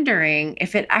wondering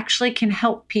if it actually can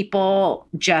help people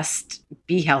just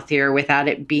be healthier without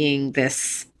it being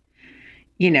this,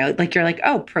 like you're like,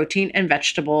 oh, protein and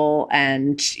vegetable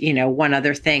and, one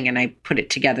other thing. And I put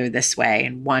it together this way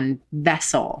in one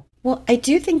vessel. Well, I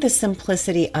do think the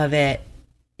simplicity of it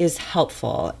is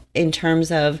helpful in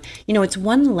terms of, it's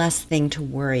one less thing to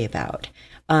worry about.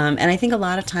 And I think a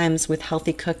lot of times with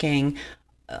healthy cooking,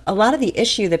 a lot of the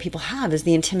issue that people have is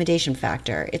the intimidation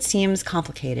factor. It seems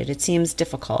complicated. It seems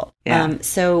difficult. Yeah.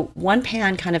 So one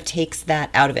pan kind of takes that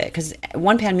out of it, because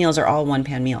one pan meals are all one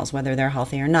pan meals, whether they're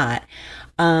healthy or not.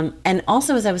 And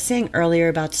also, as I was saying earlier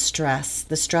about stress,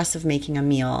 the stress of making a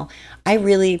meal, I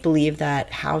really believe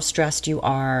that how stressed you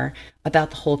are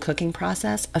about the whole cooking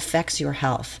process affects your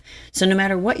health. So no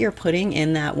matter what you're putting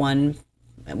in that one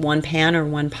pan or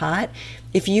one pot,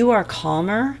 if you are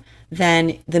calmer,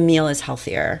 then the meal is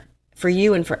healthier for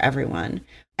you and for everyone.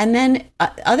 And then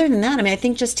other than that, I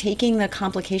think just taking the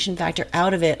complication factor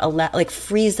out of it,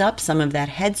 frees up some of that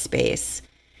headspace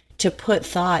to put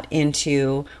thought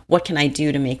into what can I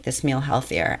do to make this meal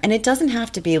healthier. And it doesn't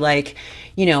have to be like,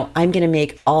 I'm going to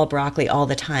make all broccoli all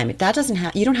the time.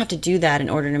 You don't have to do that in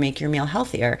order to make your meal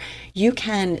healthier. You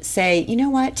can say, you know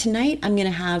what, tonight I'm going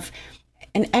to have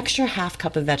an extra half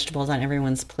cup of vegetables on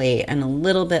everyone's plate and a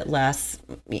little bit less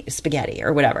spaghetti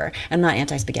or whatever. I'm not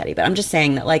anti-spaghetti, but I'm just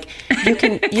saying that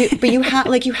you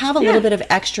have a little bit of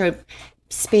extra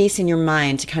space in your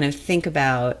mind to kind of think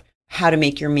about how to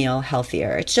make your meal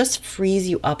healthier. It just frees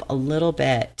you up a little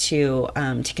bit to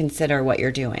consider what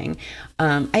you're doing.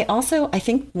 I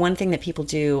think one thing that people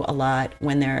do a lot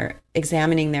when they're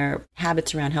examining their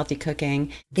habits around healthy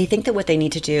cooking, they think that what they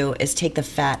need to do is take the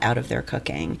fat out of their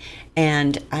cooking.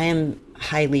 And I am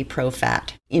highly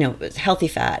pro-fat, healthy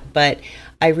fat. But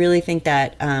I really think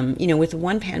that, with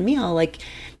one pan meal,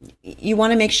 you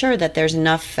want to make sure that there's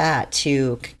enough fat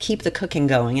to keep the cooking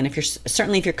going. And if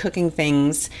you're cooking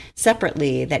things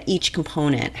separately, that each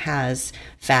component has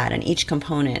fat and each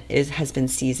component has been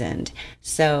seasoned.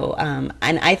 So,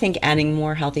 and I think adding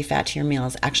more healthy fat to your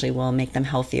meals actually will make them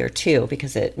healthier too,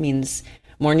 because it means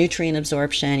more nutrient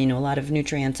absorption. A lot of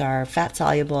nutrients are fat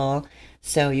soluble.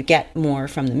 So you get more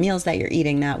from the meals that you're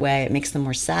eating that way. It makes them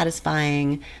more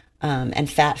satisfying. And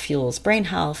fat fuels brain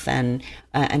health and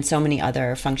so many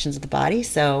other functions of the body.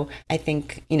 So I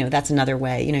think, that's another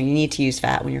way. You need to use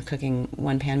fat when you're cooking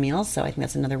one pan meals. So I think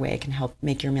that's another way it can help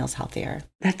make your meals healthier.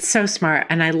 That's so smart.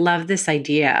 And I love this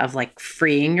idea of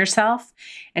freeing yourself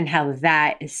and how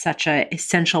that is such an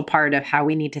essential part of how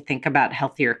we need to think about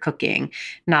healthier cooking,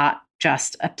 not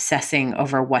just obsessing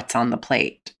over what's on the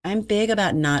plate. I'm big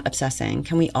about not obsessing.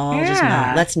 Can we all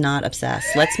let's not obsess.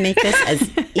 Let's make this as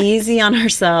easy on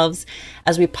ourselves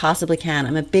as we possibly can.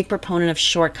 I'm a big proponent of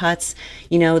shortcuts.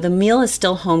 The meal is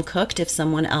still home cooked if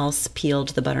someone else peeled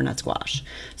the butternut squash.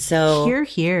 So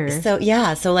Here.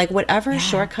 So whatever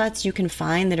shortcuts you can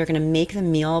find that are going to make the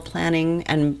meal planning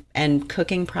and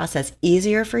cooking process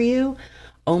easier for you.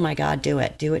 Oh my God, do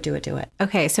it.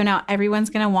 Okay, so now everyone's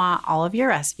going to want all of your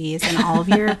recipes and all of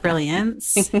your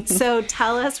brilliance. So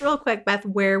tell us real quick, Beth,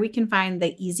 where we can find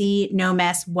the easy, no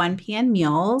mess, one pan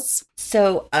meals.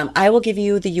 So I will give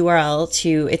you the URL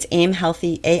to, it's AIM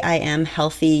Healthy, AIM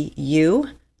Healthy U,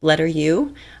 letter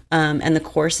U, and the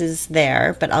course is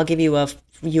there, but I'll give you a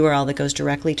URL that goes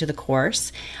directly to the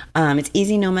course. It's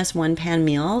Easy No Mess One Pan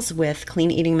Meals with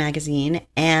Clean Eating Magazine.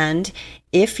 And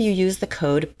if you use the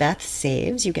code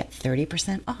BethSaves, you get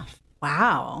 30% off.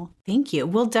 Wow. Thank you.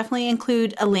 We'll definitely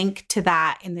include a link to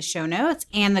that in the show notes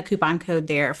and the coupon code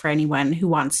there for anyone who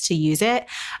wants to use it.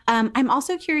 I'm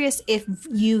also curious if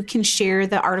you can share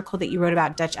the article that you wrote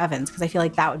about Dutch ovens, because I feel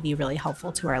like that would be really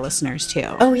helpful to our listeners too.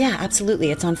 Oh yeah, absolutely.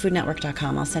 It's on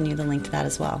foodnetwork.com. I'll send you the link to that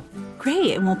as well.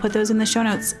 Great. And we'll put those in the show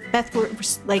notes. Beth,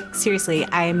 seriously,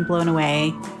 I'm blown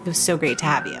away. It was so great to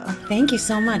have you. Thank you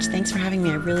so much. Thanks for having me.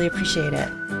 I really appreciate it.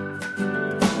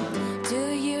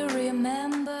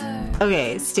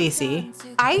 Okay, Stacey,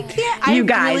 I can't. You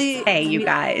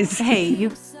guys.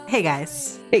 Hey,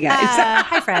 guys. Hey, guys.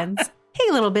 Hi, friends. Hey,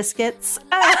 little biscuits.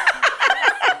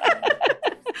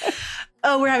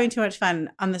 Oh, we're having too much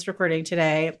fun on this recording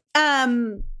today.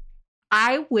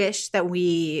 I wish that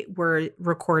we were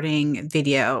recording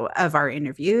video of our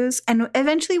interviews, and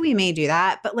eventually we may do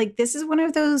that. But like, this is one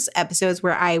of those episodes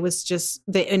where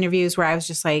the interviews where I was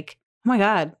just like, oh my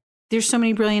God, there's so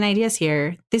many brilliant ideas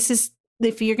here. This is,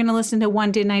 if you're going to listen to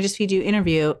one Didn't I Just Feed You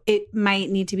interview, it might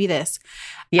need to be this.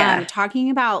 Yeah.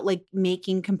 Talking about like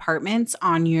making compartments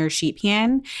on your sheet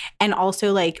pan and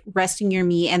also like resting your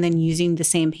meat and then using the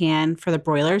same pan for the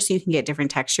broiler so you can get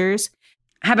different textures.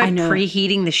 How about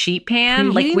preheating the sheet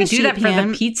pan? Like we do that for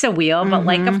the pizza wheel, but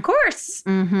like, of course.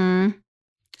 Mm-hmm.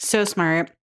 So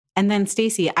smart. And then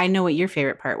Stacey, I know what your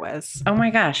favorite part was. Oh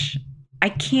my gosh. I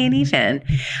can't even.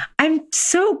 I'm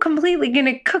so completely going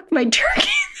to cook my turkey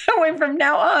that way from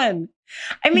now on.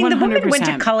 I mean, 100%. The woman went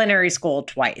to culinary school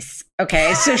twice.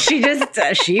 Okay. So she just,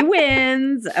 she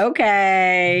wins.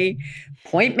 Okay.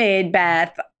 Point made,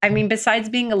 Beth. I mean, besides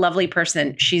being a lovely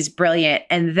person, she's brilliant.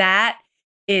 And that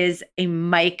is a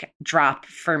mic drop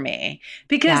for me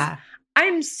because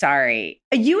I'm sorry.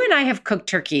 You and I have cooked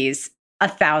turkeys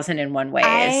 1,001 ways.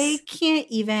 I can't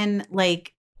even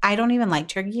I don't even like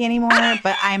turkey anymore,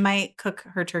 but I might cook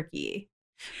her turkey.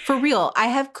 For real, I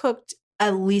have cooked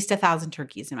at least 1,000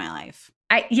 turkeys in my life.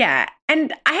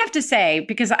 And I have to say,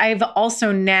 because I've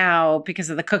also now, because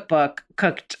of the cookbook,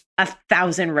 cooked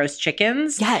 1,000 roast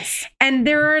chickens. Yes. And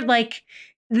there are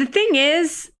the thing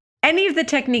is, any of the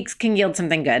techniques can yield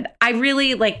something good. I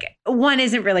really one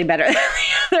isn't really better than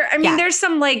the other. I mean, there's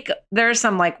some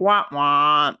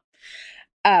wah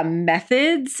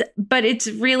methods, but it's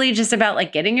really just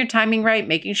about getting your timing right,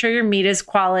 making sure your meat is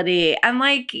quality,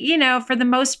 and for the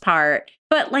most part.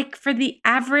 But for the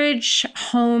average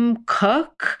home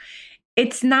cook,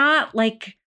 it's not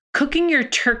cooking your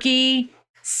turkey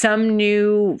some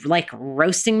new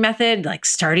roasting method,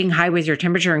 starting high with your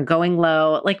temperature and going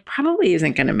low, probably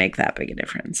isn't going to make that big a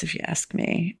difference if you ask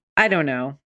me. I don't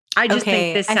know. I just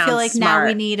think this sounds I feel like smart, now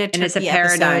we need a turkey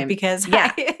episode because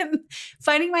I am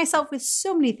finding myself with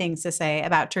so many things to say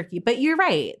about turkey. But you're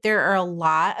right. There are a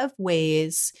lot of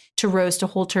ways to roast a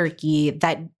whole turkey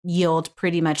that yield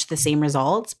pretty much the same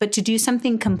results, but to do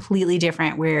something completely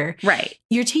different where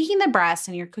you're taking the breast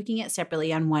and you're cooking it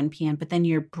separately on one pan, but then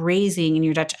you're braising in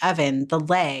your Dutch oven the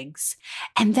legs.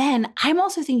 And then I'm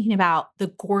also thinking about the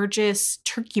gorgeous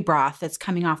turkey broth that's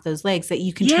coming off those legs that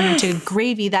you can turn into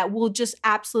gravy that will just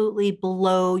absolutely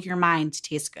blow your mind to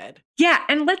taste good. Yeah.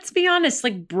 And let's be honest,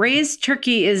 braised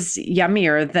turkey is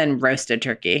yummier than roasted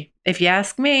turkey, if you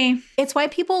ask me. It's why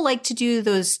people like to do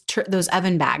those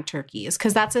oven bag turkeys,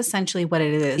 because that's essentially what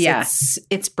it is. Yeah.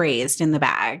 It's braised in the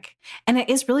bag. And it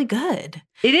is really good.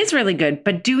 It is really good.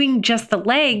 But doing just the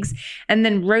legs and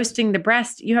then roasting the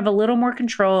breast, you have a little more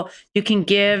control. You can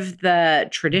give the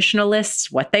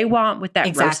traditionalists what they want with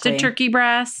that roasted turkey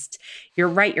breast. You're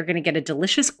right. You're going to get a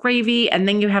delicious gravy. And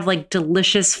then you have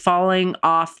delicious falling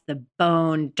off the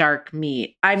bone dark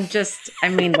meat.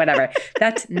 Whatever.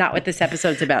 That's not what this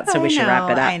episode's about. So we should wrap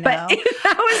it up. But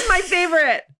that was my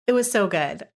favorite. It was so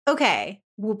good. Okay.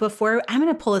 Well, I'm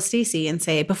going to pull a Stacey and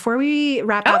say, before we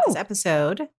wrap up this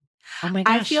episode, oh my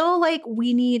gosh, I feel like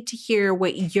we need to hear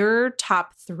what your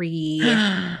top 3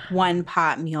 one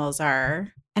pot meals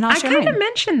are. And I kind of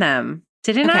mentioned them,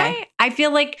 didn't I? I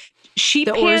feel like sheet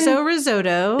pan, orzo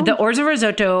risotto. The orzo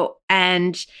risotto,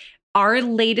 and our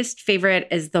latest favorite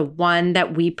is the one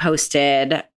that we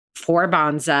posted for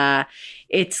Banza.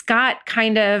 It's got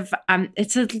kind of,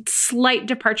 it's a slight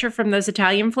departure from those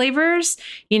Italian flavors,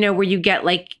 where you get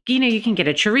you can get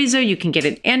a chorizo, you can get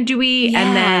an andouille,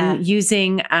 and then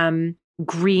using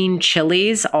green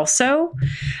chilies also.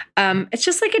 It's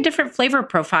just a different flavor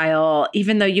profile,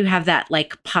 even though you have that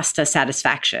pasta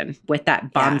satisfaction with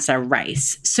that Banza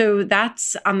rice. So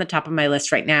that's on the top of my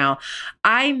list right now.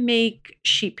 I make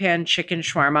sheet pan chicken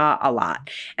shawarma a lot,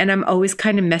 and I'm always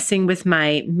kind of messing with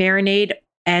my marinade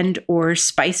and or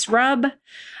spice rub,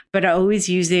 but always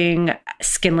using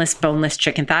skinless, boneless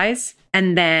chicken thighs.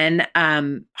 And then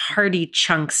hearty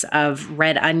chunks of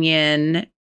red onion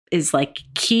is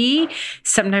key.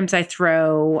 Sometimes I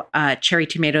throw cherry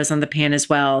tomatoes on the pan as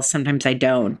well. Sometimes I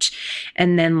don't.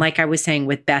 And then like I was saying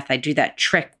with Beth, I do that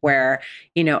trick where,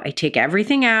 I take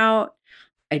everything out,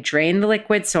 I drain the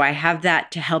liquid. So I have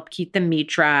that to help keep the meat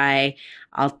dry.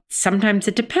 Sometimes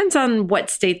it depends on what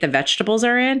state the vegetables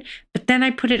are in, but then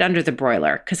I put it under the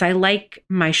broiler because I like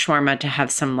my shawarma to have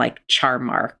some char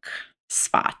mark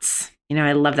spots.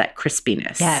 I love that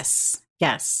crispiness.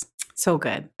 Yes. So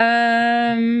good.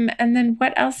 And then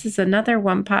what else is another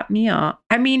one pot meal?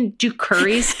 I mean, do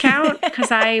curries count?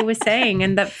 Because I was saying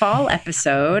in the fall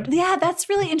episode. Yeah, that's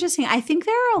really interesting. I think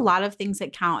there are a lot of things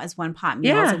that count as one pot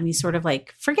meals, Yeah. and we sort of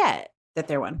like forget that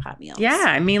they're one pot meals. Yeah.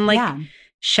 I mean, like Yeah.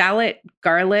 shallot,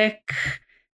 garlic,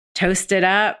 toasted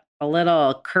up, a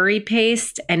little curry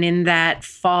paste. And in that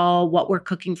fall, what we're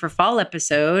cooking for fall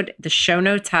episode, the show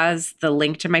notes has the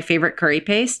link to my favorite curry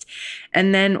paste.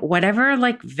 And then whatever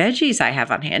like veggies I have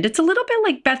on hand. It's a little bit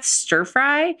like Beth's stir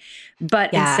fry,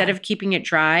 but Yeah. instead of keeping it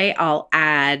dry, I'll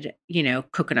add,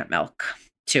 coconut milk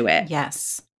to it.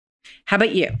 Yes. How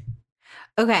about you?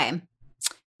 Okay.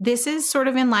 This is sort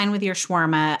of in line with your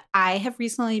shawarma. I have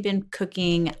recently been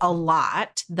cooking a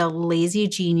lot the Lazy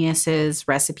Geniuses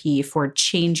recipe for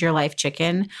Change Your Life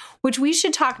Chicken, which we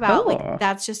should talk about. Oh. Like,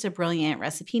 that's just a brilliant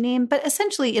recipe name. But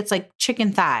essentially, it's like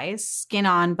chicken thighs, skin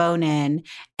on, bone in,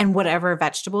 and whatever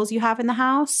vegetables you have in the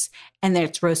house. And then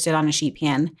it's roasted on a sheet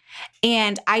pan.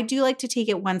 And I do like to take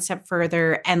it one step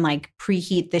further and like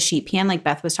preheat the sheet pan, like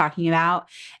Beth was talking about,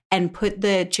 and put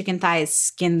the chicken thighs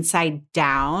skin side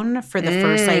down for the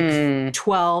first like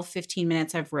 12, 15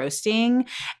 minutes of roasting,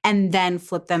 and then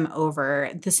flip them over.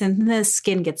 The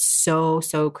skin gets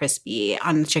so crispy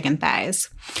on the chicken thighs,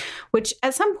 which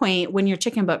at some point when your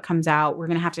chicken book comes out, we're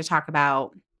going to have to talk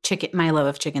about my love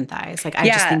of chicken thighs. Like I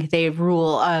just think they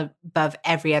rule above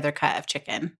every other cut of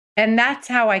chicken. And that's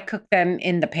how I cook them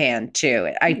in the pan too.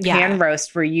 I pan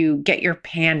roast where you get your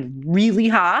pan really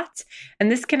hot. And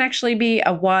this can actually be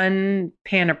a one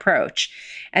pan approach.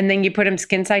 And then you put them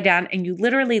skin side down and you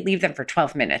literally leave them for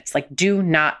 12 minutes. Like do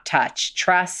not touch.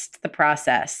 Trust the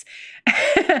process.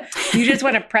 You just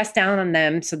want to press down on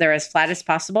them so they're as flat as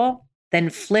possible. Then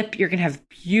flip, you're going to have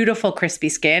beautiful crispy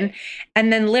skin.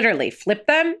 And then literally flip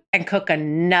them and cook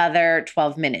another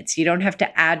 12 minutes. You don't have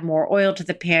to add more oil to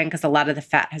the pan because a lot of the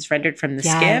fat has rendered from the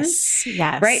skin. Yes.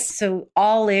 Right? So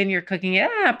all in, you're cooking it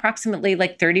approximately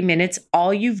like 30 minutes.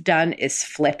 All you've done is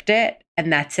flipped it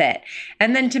and that's it.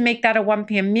 And then to make that a 1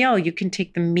 p.m. meal, you can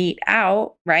take the meat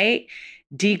out, right?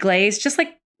 Deglaze, just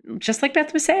like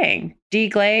Beth was saying.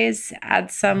 Deglaze,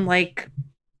 add some like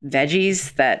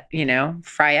veggies that,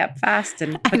 fry up fast.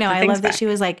 And I know. I love that she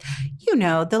was like,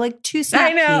 the like 2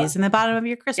 snap peas in the bottom of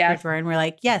your crisper drawer. And we're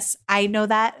like, yes, I know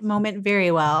that moment very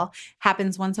well.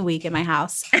 Happens once a week in my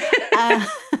house.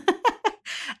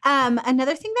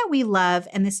 Another thing that we love,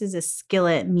 and this is a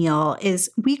skillet meal, is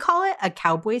we call it a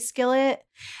cowboy skillet.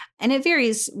 And it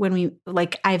varies when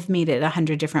I've made it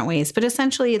 100 different ways, but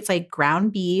essentially it's like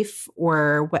ground beef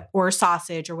or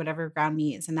sausage or whatever ground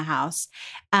meat is in the house,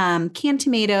 canned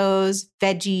tomatoes,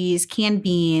 veggies, canned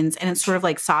beans, and it's sort of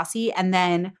like saucy. And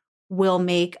then we'll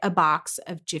make a box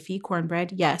of Jiffy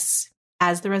cornbread. Yes,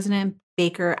 as the resident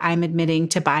baker, I'm admitting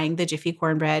to buying the Jiffy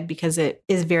cornbread because it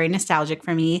is very nostalgic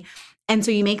for me. And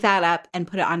so you make that up and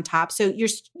put it on top. So you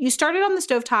start it on the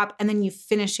stovetop and then you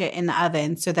finish it in the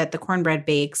oven so that the cornbread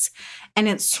bakes. And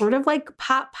it's sort of like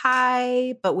pot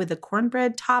pie, but with a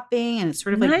cornbread topping. And it's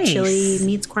sort of like chili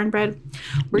meets cornbread.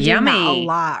 We're doing that a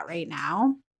lot right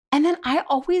now. And then I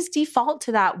always default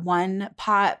to that one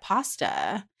pot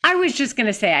pasta. I was just going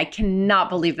to say, I cannot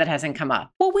believe that hasn't come up.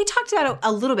 Well, we talked about it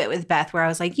a little bit with Beth, where I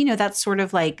was like, that's sort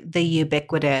of like the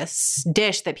ubiquitous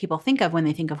dish that people think of when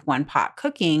they think of one pot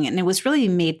cooking. And it was really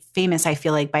made famous, I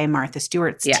feel like, by Martha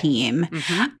Stewart's team.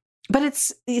 Mm-hmm. But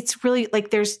it's really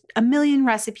like there's a million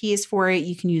recipes for it.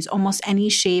 You can use almost any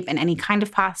shape and any kind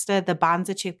of pasta. The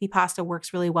Banza chickpea pasta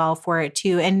works really well for it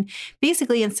too. And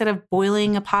basically, instead of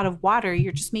boiling a pot of water,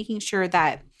 you're just making sure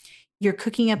that you're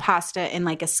cooking a pasta in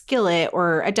like a skillet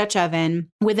or a Dutch oven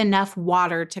with enough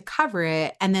water to cover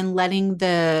it, and then letting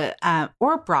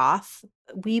or broth.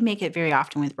 We make it very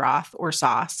often with broth or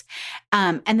sauce.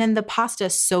 And then the pasta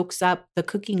soaks up the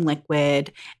cooking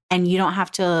liquid, and you don't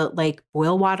have to like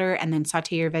boil water and then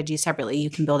saute your veggies separately. You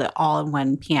can build it all in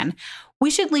one pan.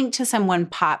 We should link to some one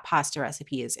pot pasta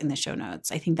recipes in the show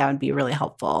notes. I think that would be really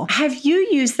helpful. Have you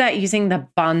used that using the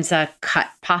Banza cut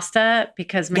pasta?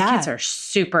 Because my kids are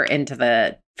super into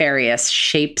the various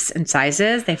shapes and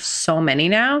sizes. They have so many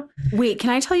now. Wait, can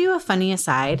I tell you a funny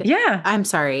aside? Yeah. I'm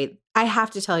sorry. I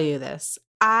have to tell you this.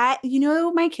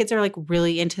 My kids are like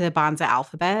really into the Banza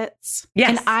alphabets. Yes.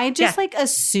 And I just like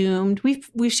assumed,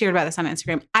 we've shared about this on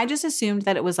Instagram. I just assumed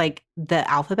that it was like the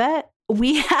alphabet.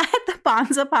 We had the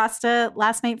Banza pasta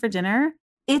last night for dinner.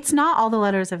 It's not all the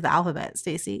letters of the alphabet,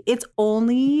 Stacey. It's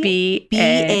only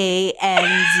B-A-N-Z-A.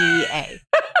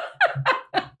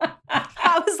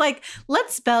 I was like,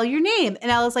 let's spell your name.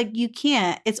 And I was like, you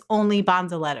can't. It's only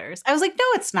Banza letters. I was like, no,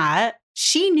 it's not.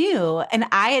 She knew, and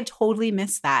I had totally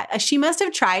missed that. She must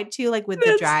have tried to, like with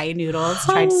the dry noodles,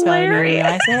 tried to spell it and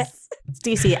realize it.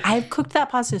 Stacey, I've cooked that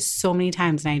pasta so many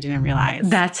times and I didn't realize.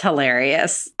 That's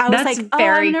hilarious. I was That's like,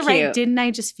 very I'm going to cute. write, didn't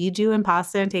I just feed you in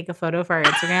pasta and take a photo for our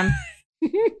Instagram?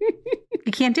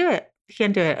 You can't do it. You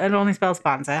can't do it. It only spells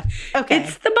Bonza. Okay.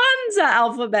 It's the Bonza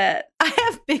alphabet. I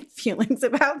have big feelings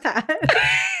about that.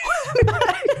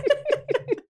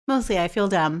 Mostly I feel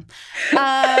dumb.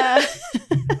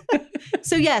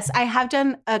 So yes, I have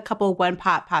done a couple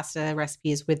one-pot pasta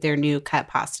recipes with their new cut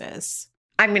pastas.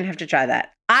 I'm going to have to try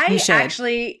that. You I should.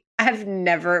 actually have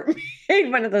never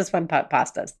made one of those one-pot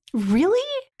pastas. Really?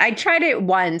 I tried it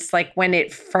once, like when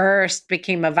it first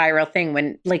became a viral thing,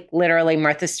 when like literally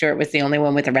Martha Stewart was the only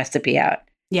one with a recipe out.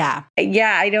 Yeah.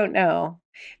 Yeah, I don't know.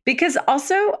 Because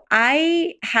also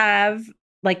I have,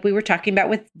 like we were talking about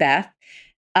with Beth,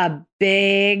 a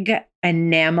big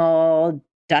enamel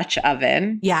Dutch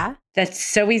oven Yeah. that's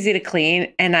so easy to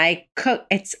clean. And I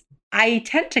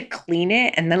tend to clean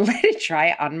it and then let it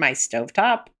dry on my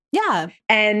stovetop. Yeah.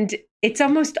 And it's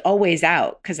almost always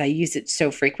out because I use it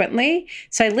so frequently.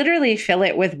 So I literally fill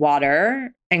it with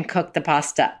water and cook the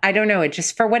pasta. I don't know. It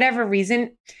just, for whatever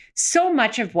reason, so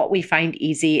much of what we find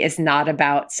easy is not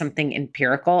about something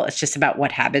empirical. It's just about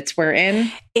what habits we're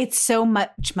in. It's so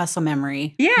much muscle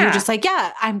memory. Yeah. You're just like,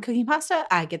 yeah, I'm cooking pasta.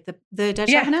 I get the Dutch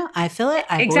Yeah. oven out. I fill it.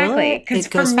 I Exactly. boil it. 'Cause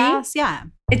It goes for me- fast. Yeah.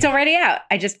 It's already out.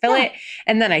 I just fill Yeah. it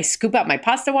and then I scoop out my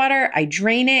pasta water. I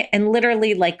drain it. And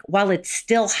literally, like, while it's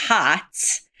still hot,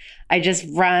 I just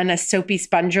run a soapy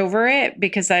sponge over it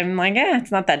because I'm like,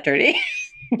 it's not that dirty.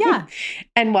 Yeah.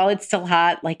 And while it's still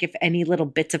hot, like if any little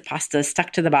bits of pasta is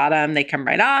stuck to the bottom, they come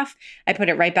right off. I put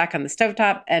it right back on the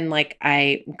stovetop and like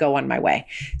I go on my way.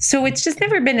 So it's just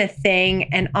never been a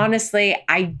thing. And honestly,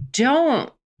 I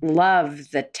don't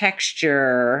love the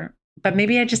texture, but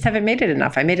maybe I just haven't made it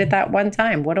enough. I made it that one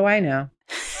time. What do I know?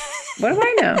 What do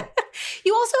I know?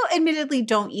 You also admittedly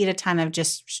don't eat a ton of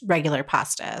just regular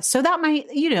pasta. So that might,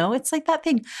 it's like that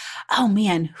thing. Oh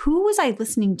man, who was I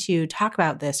listening to talk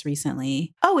about this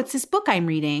recently? Oh, it's this book I'm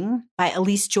reading by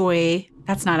Elise Joy.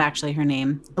 That's not actually her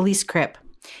name. Elise Kripp.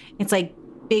 It's like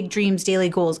Big Dreams, Daily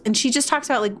Goals. And she just talks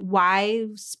about like why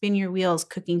spin your wheels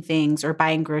cooking things or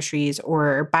buying groceries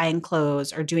or buying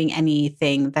clothes or doing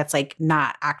anything that's like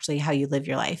not actually how you live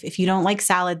your life. If you don't like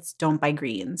salads, don't buy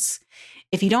greens.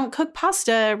 If you don't cook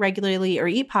pasta regularly or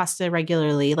eat pasta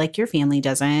regularly, like your family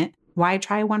doesn't, why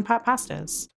try one-pot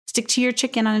pastas? Stick to your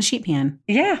chicken on a sheet pan.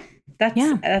 Yeah. That's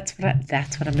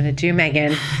what I'm going to do,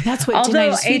 Megan. That's what Although Didn't I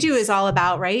Just Feed You it's- is all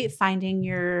about, right? Finding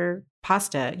your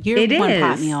pasta, your It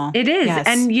one-pot is. meal. It is. Yes.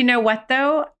 And you know what,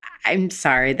 though? I'm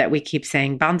sorry that we keep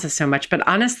saying Bonza so much, but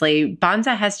honestly,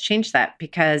 Bonza has changed that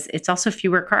because it's also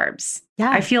fewer carbs.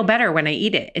 Yeah. I feel better when I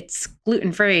eat it. It's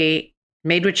gluten-free,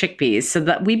 made with chickpeas. So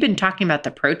that we've been talking about the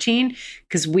protein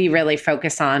because we really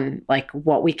focus on like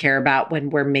what we care about when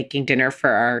we're making dinner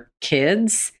for our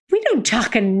kids. We don't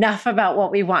talk enough about what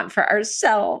we want for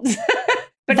ourselves.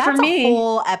 But That's for me, a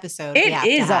whole episode. we it have to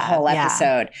is a have. whole Yeah.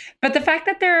 episode. But the fact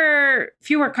that there are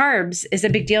fewer carbs is a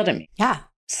big deal to me. Yeah.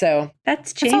 So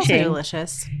that's It's also changing.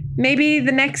 delicious. Maybe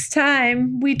the next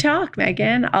time we talk,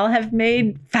 Megan, I'll have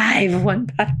made 5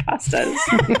 one-pot pastas.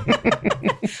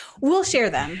 We'll share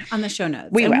them on the show notes.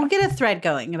 We and will. we'll get a thread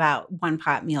going about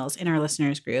one-pot meals in our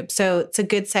listeners group. So it's a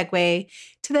good segue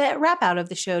to the wrap out of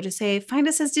the show to say, find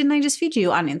us as Didn't I Just Feed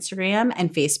You on Instagram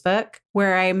and Facebook,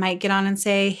 where I might get on and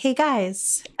say, hey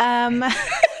guys.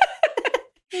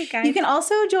 Hey, guys. You can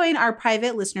also join our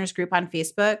private listeners group on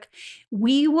Facebook.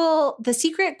 The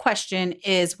secret question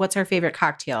is, what's our favorite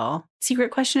cocktail?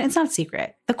 Secret question? It's not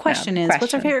secret. The question is, what's our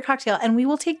question. favorite cocktail? And we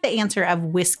will take the answer of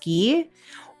whiskey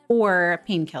or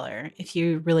painkiller if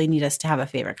you really need us to have a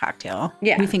favorite cocktail.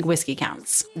 Yeah. We think whiskey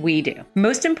counts. We do.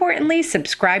 Most importantly,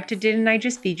 subscribe to Didn't I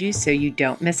Just Feed You so you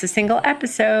don't miss a single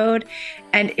episode.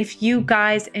 And if you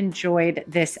guys enjoyed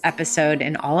this episode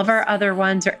and all of our other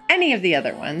ones or any of the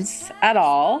other ones at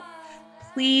all,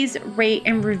 please rate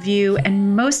and review.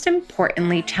 And most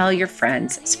importantly, tell your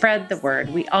friends. Spread the word.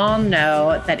 We all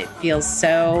know that it feels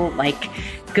so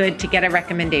good to get a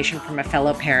recommendation from a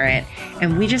fellow parent.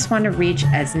 And we just want to reach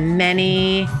as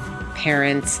many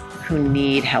parents who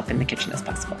need help in the kitchen as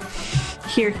possible.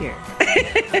 Hear, hear.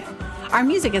 Our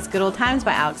music is Good Old Times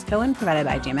by Alex Cohen, provided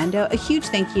by Jamendo. A huge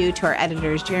thank you to our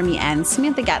editors, Jeremy N.,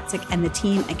 Samantha Gatzik, and the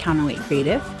team at Counterweight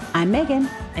Creative. I'm Megan.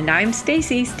 And I'm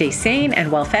Stacy. Stay sane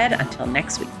and well-fed until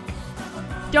next week.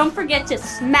 Don't forget to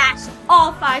smash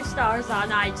all 5 stars on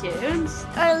iTunes.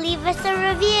 Or leave us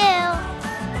a review.